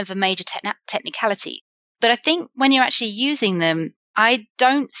was kind of a major technicality. But I think when you're actually using them, I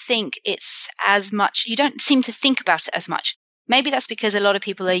don't think it's as much, you don't seem to think about it as much. Maybe that's because a lot of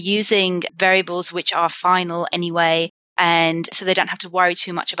people are using variables which are final anyway, and so they don't have to worry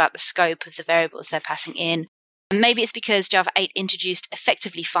too much about the scope of the variables they're passing in. And maybe it's because Java 8 introduced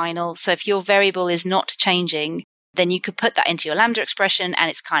effectively final. So if your variable is not changing, then you could put that into your Lambda expression and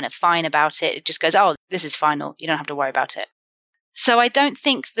it's kind of fine about it. It just goes, oh, this is final. You don't have to worry about it. So I don't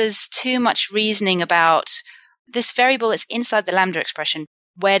think there's too much reasoning about this variable that's inside the Lambda expression.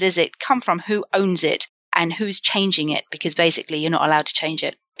 Where does it come from? Who owns it? And who's changing it? Because basically you're not allowed to change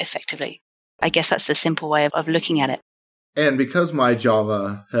it effectively. I guess that's the simple way of looking at it. And because my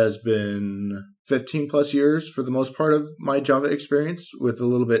Java has been 15 plus years for the most part of my Java experience, with a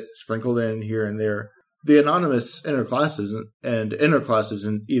little bit sprinkled in here and there, the anonymous inner classes and inner classes,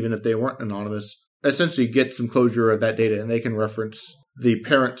 and even if they weren't anonymous, essentially get some closure of that data, and they can reference the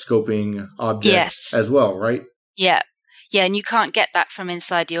parent scoping object as well, right? Yeah. Yeah, and you can't get that from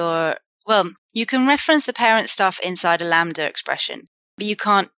inside you can reference the parent stuff inside a Lambda expression, but you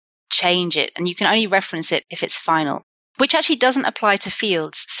can't change it, and you can only reference it if it's final, which actually doesn't apply to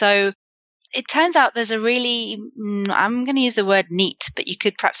fields. So it turns out there's a really, I'm going to use the word neat, but you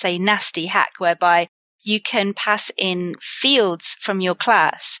could perhaps say nasty hack, whereby you can pass in fields from your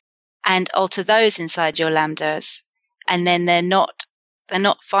class and alter those inside your lambdas, and then they're not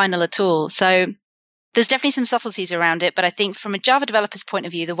final at all. So there's definitely some subtleties around it, but I think from a Java developer's point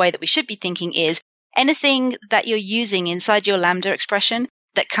of view, the way that we should be thinking is anything that you're using inside your Lambda expression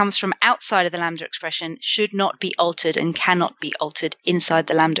that comes from outside of the Lambda expression should not be altered and cannot be altered inside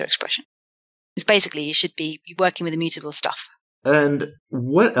the Lambda expression. It's basically, you should be working with immutable stuff. And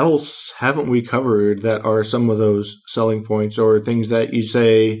what else haven't we covered that are some of those selling points, or things that you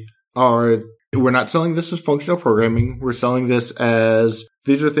say are, we're not selling this as functional programming, we're selling this as,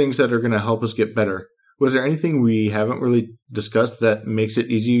 these are things that are going to help us get better? Was there anything we haven't really discussed that makes it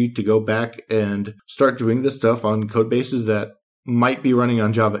easy to go back and start doing this stuff on code bases that might be running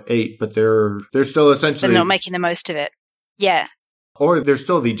on Java 8, but they're still essentially... They're not making the most of it. Yeah. Or they're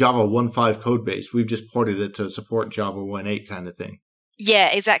still the Java 1.5 code base. We've just ported it to support Java 1.8 kind of thing. Yeah,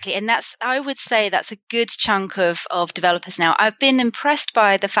 exactly. And I would say that's a good chunk of developers now. I've been impressed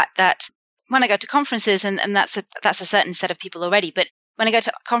by the fact that when I go to conferences, and that's a certain set of people already, but when I go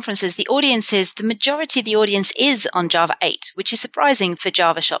to conferences, the majority of the audience is on Java 8, which is surprising for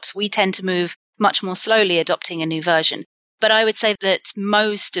Java shops. We tend to move much more slowly adopting a new version. But I would say that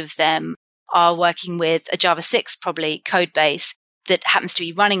most of them are working with a Java 6, probably, code base that happens to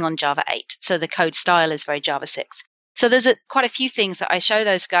be running on Java 8. So the code style is very Java 6. So there's quite a few things that I show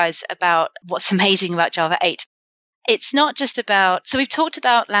those guys about what's amazing about Java 8. It's not just about, so we've talked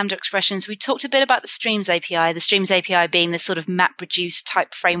about Lambda expressions. We talked a bit about the Streams API, the Streams API being this sort of MapReduce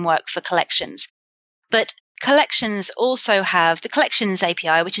type framework for collections. But collections also have the Collections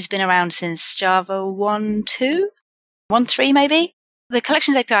API, which has been around since Java 1.2, 1.3 maybe. the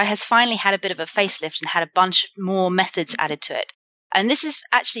Collections API has finally had a bit of a facelift and had a bunch more methods added to it. And this is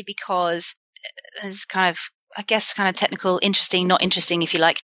actually because it's kind of, I guess, kind of technical, interesting, not interesting if you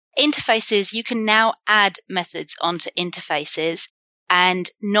like. Interfaces, you can now add methods onto interfaces and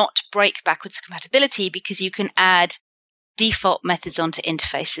not break backwards compatibility because you can add default methods onto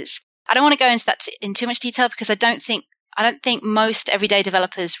interfaces. I don't want to go into that in too much detail because I don't think most everyday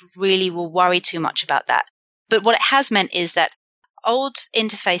developers really will worry too much about that. But what it has meant is that old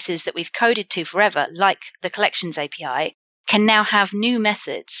interfaces that we've coded to forever, like the Collections API, can now have new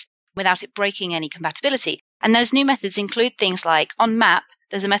methods without it breaking any compatibility. And those new methods include things like on map,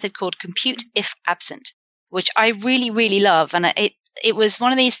 there's a method called compute if absent, which I really, really love. And it was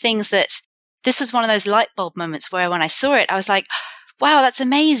one of these things that this was one of those light bulb moments where when I saw it, I was like, wow, that's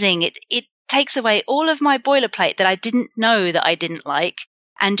amazing. It takes away all of my boilerplate that I didn't know that I didn't like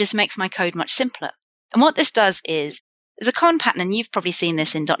and just makes my code much simpler. And what this does is, there's a common pattern, and you've probably seen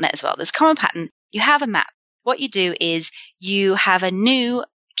this in .NET as well. There's a common pattern. You have a map. What you do is you have a new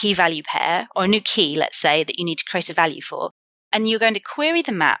key value pair or a new key, let's say, that you need to create a value for. And you're going to query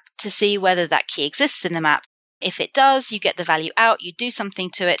the map to see whether that key exists in the map. If it does, you get the value out, you do something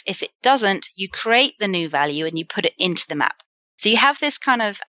to it. If it doesn't, you create the new value and you put it into the map. So you have this kind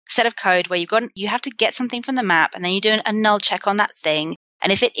of set of code where you have to get something from the map and then you do a null check on that thing.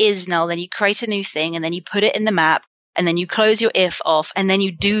 And if it is null, then you create a new thing and then you put it in the map and then you close your if off and then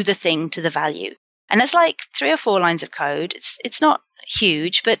you do the thing to the value. And there's like 3 or 4 lines of code. It's not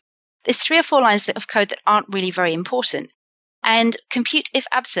huge, but there's 3 or 4 lines of code that aren't really very important. And compute if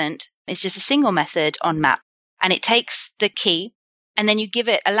absent is just a single method on map. And it takes the key and then you give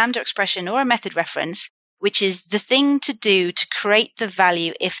it a Lambda expression or a method reference, which is the thing to do to create the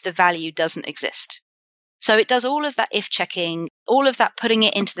value if the value doesn't exist. So it does all of that if checking, all of that putting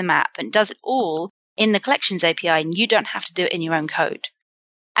it into the map, and does it all in the Collections API, and you don't have to do it in your own code.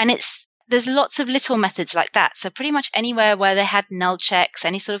 And there's lots of little methods like that. So pretty much anywhere where they had null checks,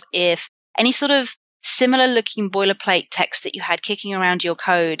 any sort of if, any sort of similar looking boilerplate text that you had kicking around your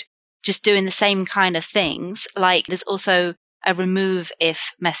code, just doing the same kind of things. Like there's also a remove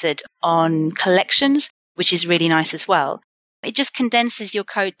if method on Collections, which is really nice as well. It just condenses your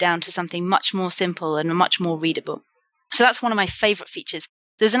code down to something much more simple and much more readable. So that's one of my favorite features.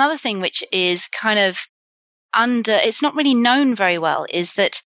 There's another thing which is kind of it's not really known very well, is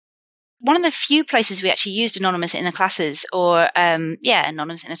that one of the few places we actually used anonymous inner classes or,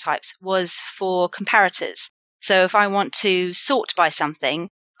 anonymous inner types was for comparators. So if I want to sort by something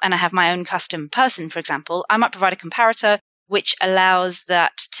and I have my own custom person, for example, I might provide a comparator which allows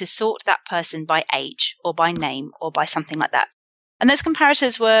that to sort that person by age or by name or by something like that. And those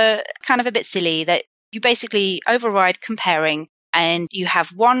comparators were kind of a bit silly, that you basically override comparing and you have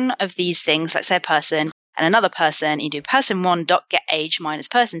one of these things, let's say a person, and another person, you do person1.getAge minus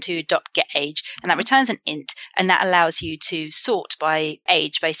person2.getAge, and that returns an int, and that allows you to sort by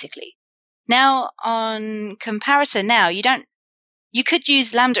age, basically. Now, on comparator now, you could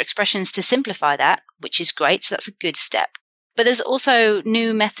use Lambda expressions to simplify that, which is great, so that's a good step. But there's also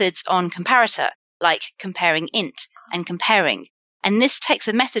new methods on comparator, like comparing int and comparing. And this takes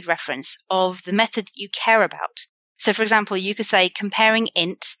a method reference of the method that you care about. So, for example, you could say comparing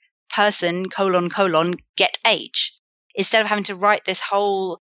int person : get age, instead of having to write this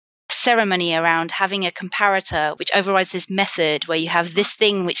whole ceremony around having a comparator which overrides this method where you have this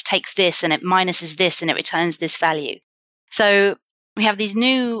thing which takes this and it minuses this and it returns this value. So we have these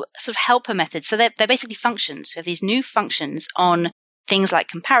new sort of helper methods. So they're basically functions. We have these new functions on things like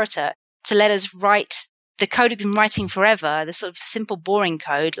comparator to let us write the code we've been writing forever, the sort of simple, boring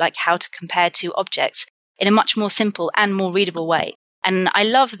code, like how to compare two objects, in a much more simple and more readable way. And I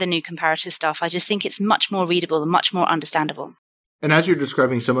love the new comparator stuff. I just think it's much more readable and much more understandable. And as you're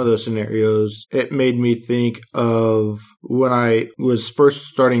describing some of those scenarios, it made me think of when I was first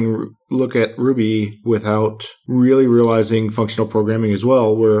starting to look at Ruby without really realizing functional programming as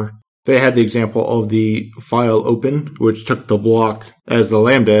well, where they had the example of the file open, which took the block as the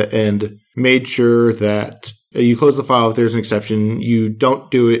lambda and made sure that you close the file if there's an exception. You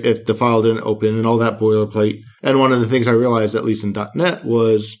don't do it if the file didn't open and all that boilerplate. And one of the things I realized, at least in .NET,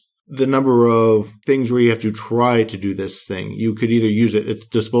 was the number of things where you have to try to do this thing. You could either use it, it's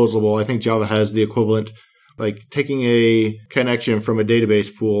disposable. I think Java has the equivalent, like taking a connection from a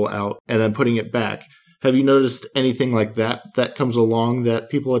database pool out and then putting it back. Have you noticed anything like that comes along that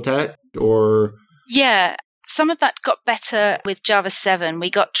people attack? Or yeah, some of that got better with Java 7. We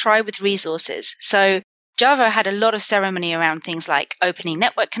got try with resources. So Java had a lot of ceremony around things like opening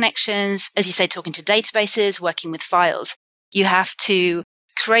network connections, as you say, talking to databases, working with files. You have to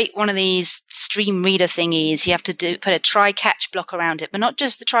create one of these stream reader thingies. You have to put a try catch block around it, but not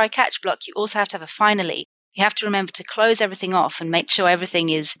just the try catch block. You also have to have a finally. You have to remember to close everything off and make sure everything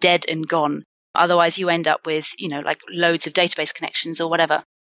is dead and gone. Otherwise, you end up with, like loads of database connections or whatever.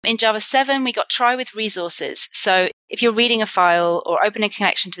 In Java 7, we got try with resources. So if you're reading a file or opening a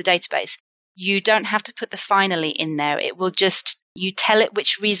connection to the database, you don't have to put the finally in there. It will just, you tell it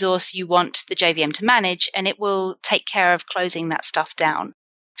which resource you want the JVM to manage, and it will take care of closing that stuff down.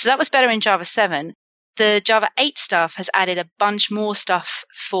 So that was better in Java 7. The Java 8 stuff has added a bunch more stuff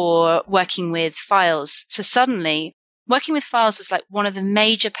for working with files. So suddenly, working with files was like one of the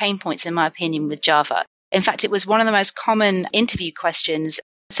major pain points, in my opinion, with Java. In fact, it was one of the most common interview questions,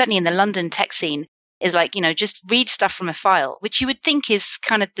 certainly in the London tech scene, is like, just read stuff from a file, which you would think is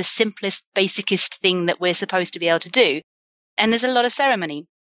kind of the simplest, basicest thing that we're supposed to be able to do. And there's a lot of ceremony.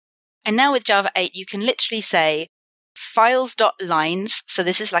 And now with Java 8, you can literally say files.lines. So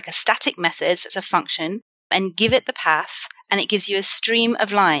this is like a static method, so it's a function, and give it the path, and it gives you a stream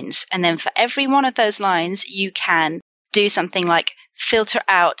of lines. And then for every one of those lines, you can do something like filter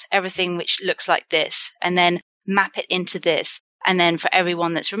out everything which looks like this, and then map it into this. And then for every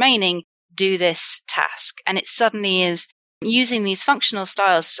one that's remaining, do this task. And it suddenly is using these functional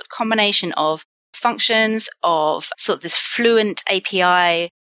styles, sort of combination of functions, of sort of this fluent API,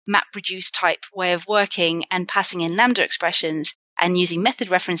 MapReduce type way of working, and passing in Lambda expressions and using method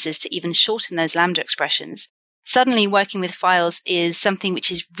references to even shorten those Lambda expressions. Suddenly working with files is something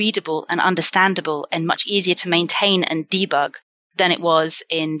which is readable and understandable and much easier to maintain and debug than it was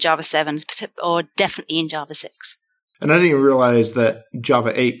in Java 7 or definitely in Java 6. And I didn't even realize that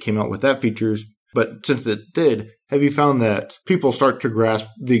Java 8 came out with that features, but since it did, have you found that people start to grasp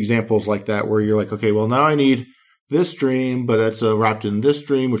the examples like that where you're like, okay, well, now I need this stream, but it's wrapped in this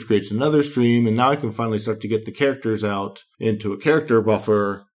stream, which creates another stream, and now I can finally start to get the characters out into a character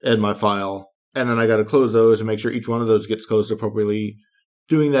buffer in my file, and then I got to close those and make sure each one of those gets closed appropriately.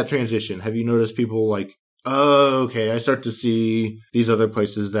 Doing that transition, have you noticed people like, oh, okay, I start to see these other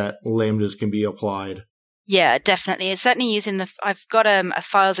places that lambdas can be applied? Yeah, definitely. It's certainly using I've got a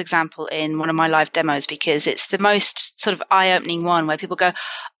files example in one of my live demos because it's the most sort of eye-opening one where people go,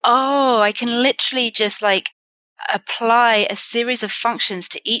 oh, I can literally just like apply a series of functions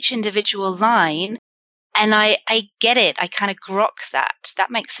to each individual line. And I get it. I kind of grok that.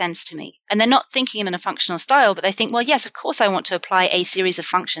 That makes sense to me. And they're not thinking in a functional style, but they think, well, yes, of course I want to apply a series of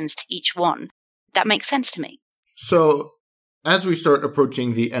functions to each one. That makes sense to me. So as we start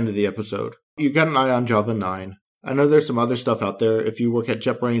approaching the end of the episode, you got an eye on Java 9. I know there's some other stuff out there. If you work at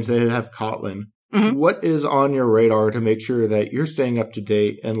JetBrains, they have Kotlin. Mm-hmm. What is on your radar to make sure that you're staying up to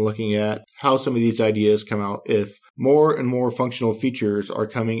date and looking at how some of these ideas come out if more and more functional features are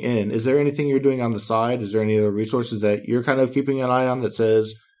coming in? Is there anything you're doing on the side? Is there any other resources that you're kind of keeping an eye on that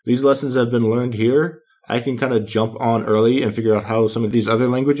says, these lessons have been learned here? I can kind of jump on early and figure out how some of these other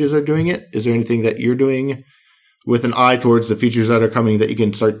languages are doing it. Is there anything that you're doing with an eye towards the features that are coming that you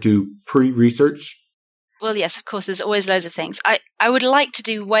can start to pre-research? Well, yes, of course, there's always loads of things. I would like to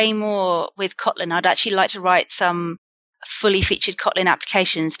do way more with Kotlin. I'd actually like to write some fully featured Kotlin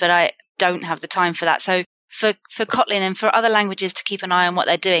applications, but I don't have the time for that. So for Kotlin and for other languages to keep an eye on what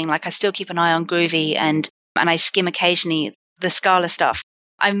they're doing, like I still keep an eye on Groovy and I skim occasionally the Scala stuff.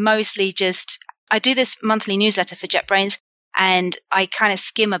 I mostly I do this monthly newsletter for JetBrains, and I kind of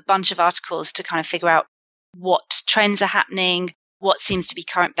skim a bunch of articles to kind of figure out what trends are happening, what seems to be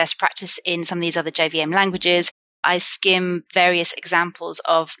current best practice in some of these other JVM languages. I skim various examples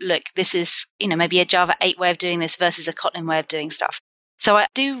of, look, this is, maybe a Java 8 way of doing this versus a Kotlin way of doing stuff. So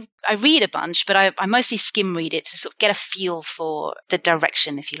I read a bunch, but I mostly skim read it to sort of get a feel for the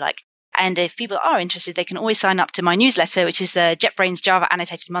direction, if you like. And if people are interested, they can always sign up to my newsletter, which is the JetBrains Java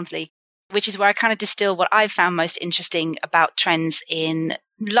Annotated Monthly, which is where I kind of distill what I've found most interesting about trends in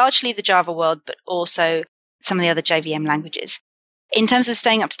largely the Java world, but also some of the other JVM languages. In terms of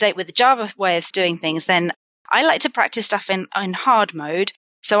staying up to date with the Java way of doing things, then I like to practice stuff in hard mode.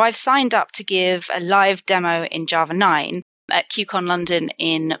 So I've signed up to give a live demo in Java 9 at KubeCon London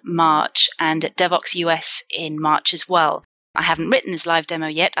in March and at Devoxx US in March as well. I haven't written this live demo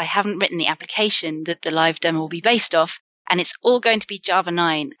yet. I haven't written the application that the live demo will be based off, and it's all going to be Java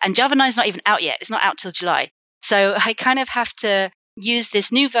 9. And Java 9 is not even out yet. It's not out till July. So I kind of have to use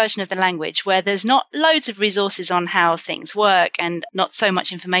this new version of the language where there's not loads of resources on how things work and not so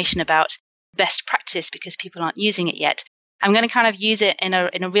much information about best practice because people aren't using it yet. I'm going to kind of use it in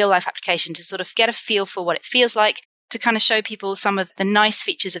a real life application to sort of get a feel for what it feels like, to kind of show people some of the nice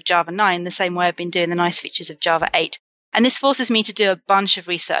features of Java 9 the same way I've been doing the nice features of Java 8. And this forces me to do a bunch of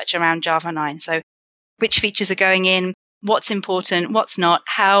research around Java 9. So which features are going in, what's important, what's not,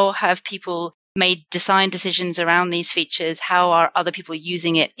 how have people made design decisions around these features, how are other people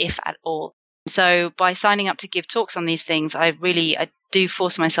using it, if at all. So by signing up to give talks on these things, I do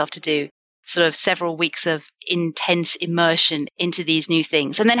force myself to do sort of several weeks of intense immersion into these new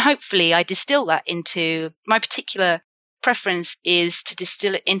things. And then hopefully I distill that into, my particular preference is to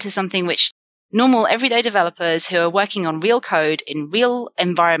distill it into something which normal everyday developers who are working on real code in real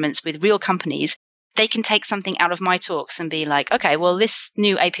environments with real companies, they can take something out of my talks and be like, okay, well, this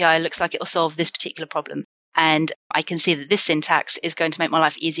new API looks like it will solve this particular problem. And I can see that this syntax is going to make my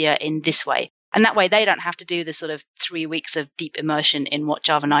life easier in this way. And that way they don't have to do the sort of 3 weeks of deep immersion in what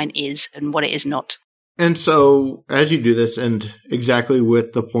Java 9 is and what it is not. And so as you do this, and exactly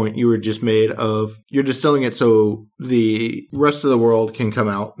with the point you were just made of, you're distilling it so the rest of the world can come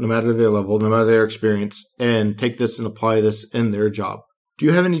out, no matter their level, no matter their experience, and take this and apply this in their job. Do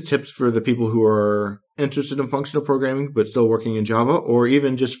you have any tips for the people who are interested in functional programming but still working in Java, or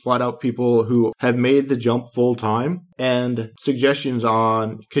even just flat out people who have made the jump full time, and suggestions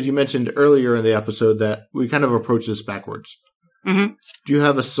on, because you mentioned earlier in the episode that we kind of approach this backwards. Mm-hmm. Do you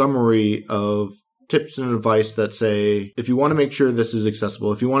have a summary of tips and advice that say, if you want to make sure this is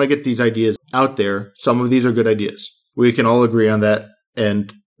accessible, if you want to get these ideas out there, some of these are good ideas. We can all agree on that,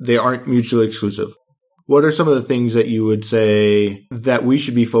 and they aren't mutually exclusive. What are some of the things that you would say that we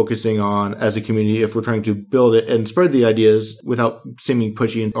should be focusing on as a community if we're trying to build it and spread the ideas without seeming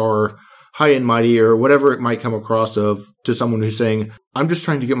pushy or high and mighty or whatever it might come across of to someone who's saying, I'm just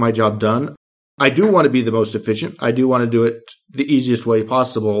trying to get my job done. I do want to be the most efficient. I do want to do it the easiest way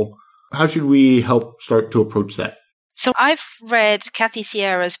possible. How should we help start to approach that? So I've read Kathy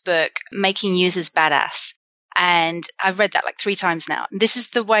Sierra's book, Making Users Badass. And I've read that like 3 times now. This is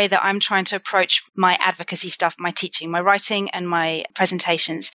the way that I'm trying to approach my advocacy stuff, my teaching, my writing, and my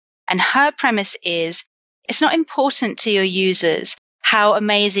presentations. And her premise is, it's not important to your users how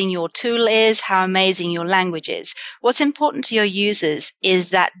amazing your tool is, how amazing your language is. What's important to your users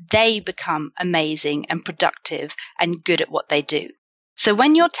is that they become amazing and productive and good at what they do. So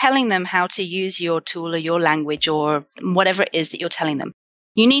when you're telling them how to use your tool or your language or whatever it is that you're telling them,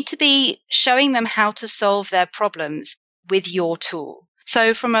 you need to be showing them how to solve their problems with your tool.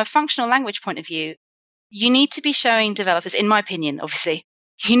 So from a functional language point of view, you need to be showing developers, in my opinion, obviously,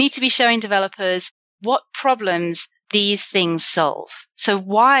 you need to be showing developers what problems these things solve. So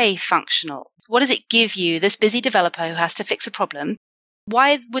why functional? What does it give you, this busy developer who has to fix a problem?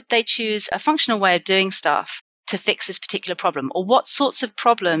 Why would they choose a functional way of doing stuff to fix this particular problem? Or what sorts of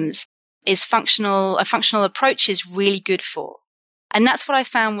problems is a functional approach is really good for? And that's what I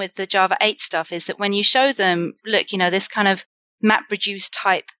found with the Java 8 stuff is that when you show them, look, this kind of MapReduce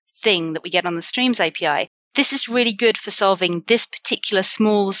type thing that we get on the Streams API, this is really good for solving this particular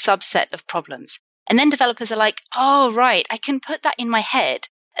small subset of problems. And then developers are like, oh, right, I can put that in my head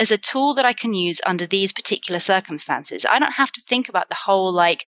as a tool that I can use under these particular circumstances. I don't have to think about the whole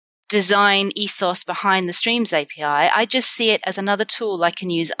design ethos behind the Streams API. I just see it as another tool I can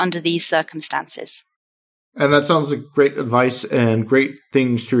use under these circumstances. And that sounds like great advice and great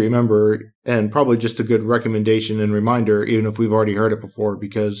things to remember, and probably just a good recommendation and reminder, even if we've already heard it before,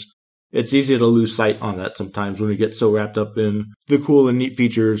 because it's easy to lose sight on that sometimes when we get so wrapped up in the cool and neat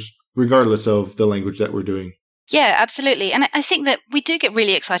features, regardless of the language that we're doing. Yeah, absolutely. And I think that we do get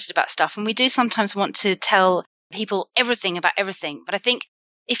really excited about stuff, and we do sometimes want to tell people everything about everything. But I think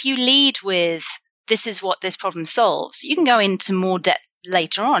if you lead with, this is what this problem solves, you can go into more depth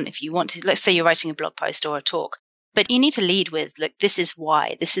later on if you want to. Let's say you're writing a blog post or a talk, but you need to lead with, look, this is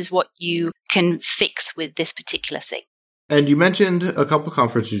why, this is what you can fix with this particular thing. And you mentioned a couple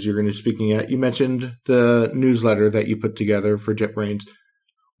conferences you're going to be speaking at. You mentioned the newsletter that you put together for JetBrains.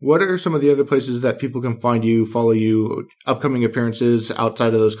 What are some of the other places that people can find you, follow you, upcoming appearances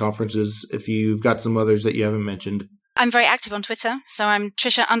outside of those conferences, if you've got some others that you haven't mentioned? I'm very active on Twitter. So I'm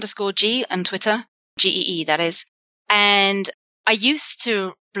Trisha_G on Twitter, GEE that is. And I used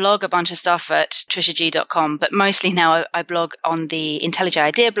to blog a bunch of stuff at trishag.com, but mostly now I blog on the IntelliJ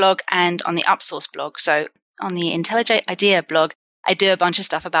IDEA blog and on the Upsource blog. So on the IntelliJ IDEA blog, I do a bunch of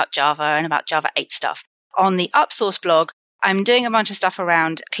stuff about Java and about Java 8 stuff. On the Upsource blog, I'm doing a bunch of stuff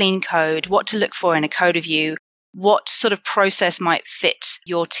around clean code, what to look for in a code review, what sort of process might fit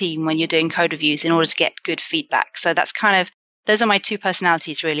your team when you're doing code reviews in order to get good feedback. So that's those are my 2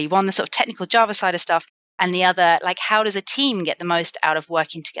 personalities really. One, the sort of technical Java side of stuff, and the other, how does a team get the most out of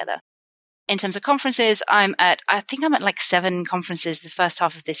working together? In terms of conferences, I think I'm at 7 conferences the first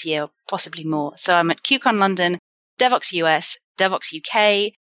half of this year, possibly more. So I'm at KubeCon London, Devoxx US, Devoxx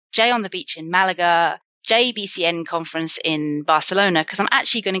UK, Jay on the Beach in Malaga, JBCN conference in Barcelona, because I'm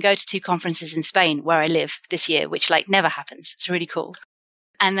actually going to go to 2 conferences in Spain where I live this year, which never happens. It's really cool.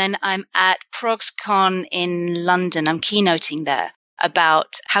 And then I'm at ProgsCon in London. I'm keynoting there about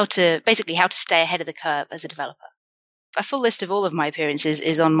how to stay ahead of the curve as a developer. A full list of all of my appearances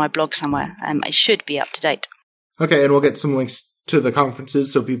is on my blog somewhere. It should be up to date. Okay, and we'll get some links to the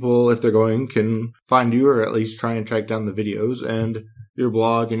conferences so people, if they're going, can find you or at least try and track down the videos and your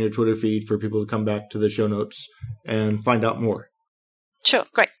blog and your Twitter feed for people to come back to the show notes and find out more. Sure,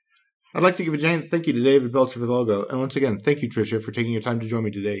 great. I'd like to give a giant thank you to David Belcher for the logo. And once again, thank you, Tricia, for taking your time to join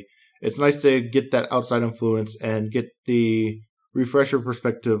me today. It's nice to get that outside influence and get the refresher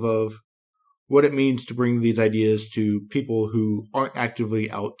perspective of what it means to bring these ideas to people who aren't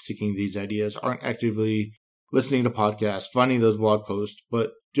actively out seeking these ideas, aren't actively listening to podcasts, finding those blog posts,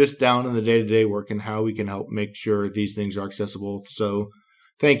 but just down in the day-to-day work and how we can help make sure these things are accessible. So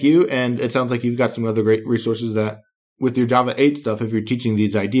thank you. And it sounds like you've got some other great resources that with your Java 8 stuff, if you're teaching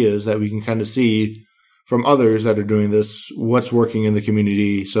these ideas, that we can kind of see from others that are doing this, what's working in the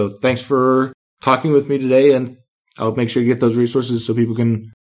community. So thanks for talking with me today, and I'll make sure you get those resources so people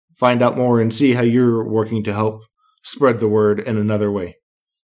can find out more and see how you're working to help spread the word in another way.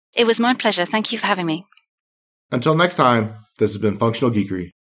 It was my pleasure. Thank you for having me. Until next time, this has been Functional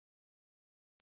Geekery.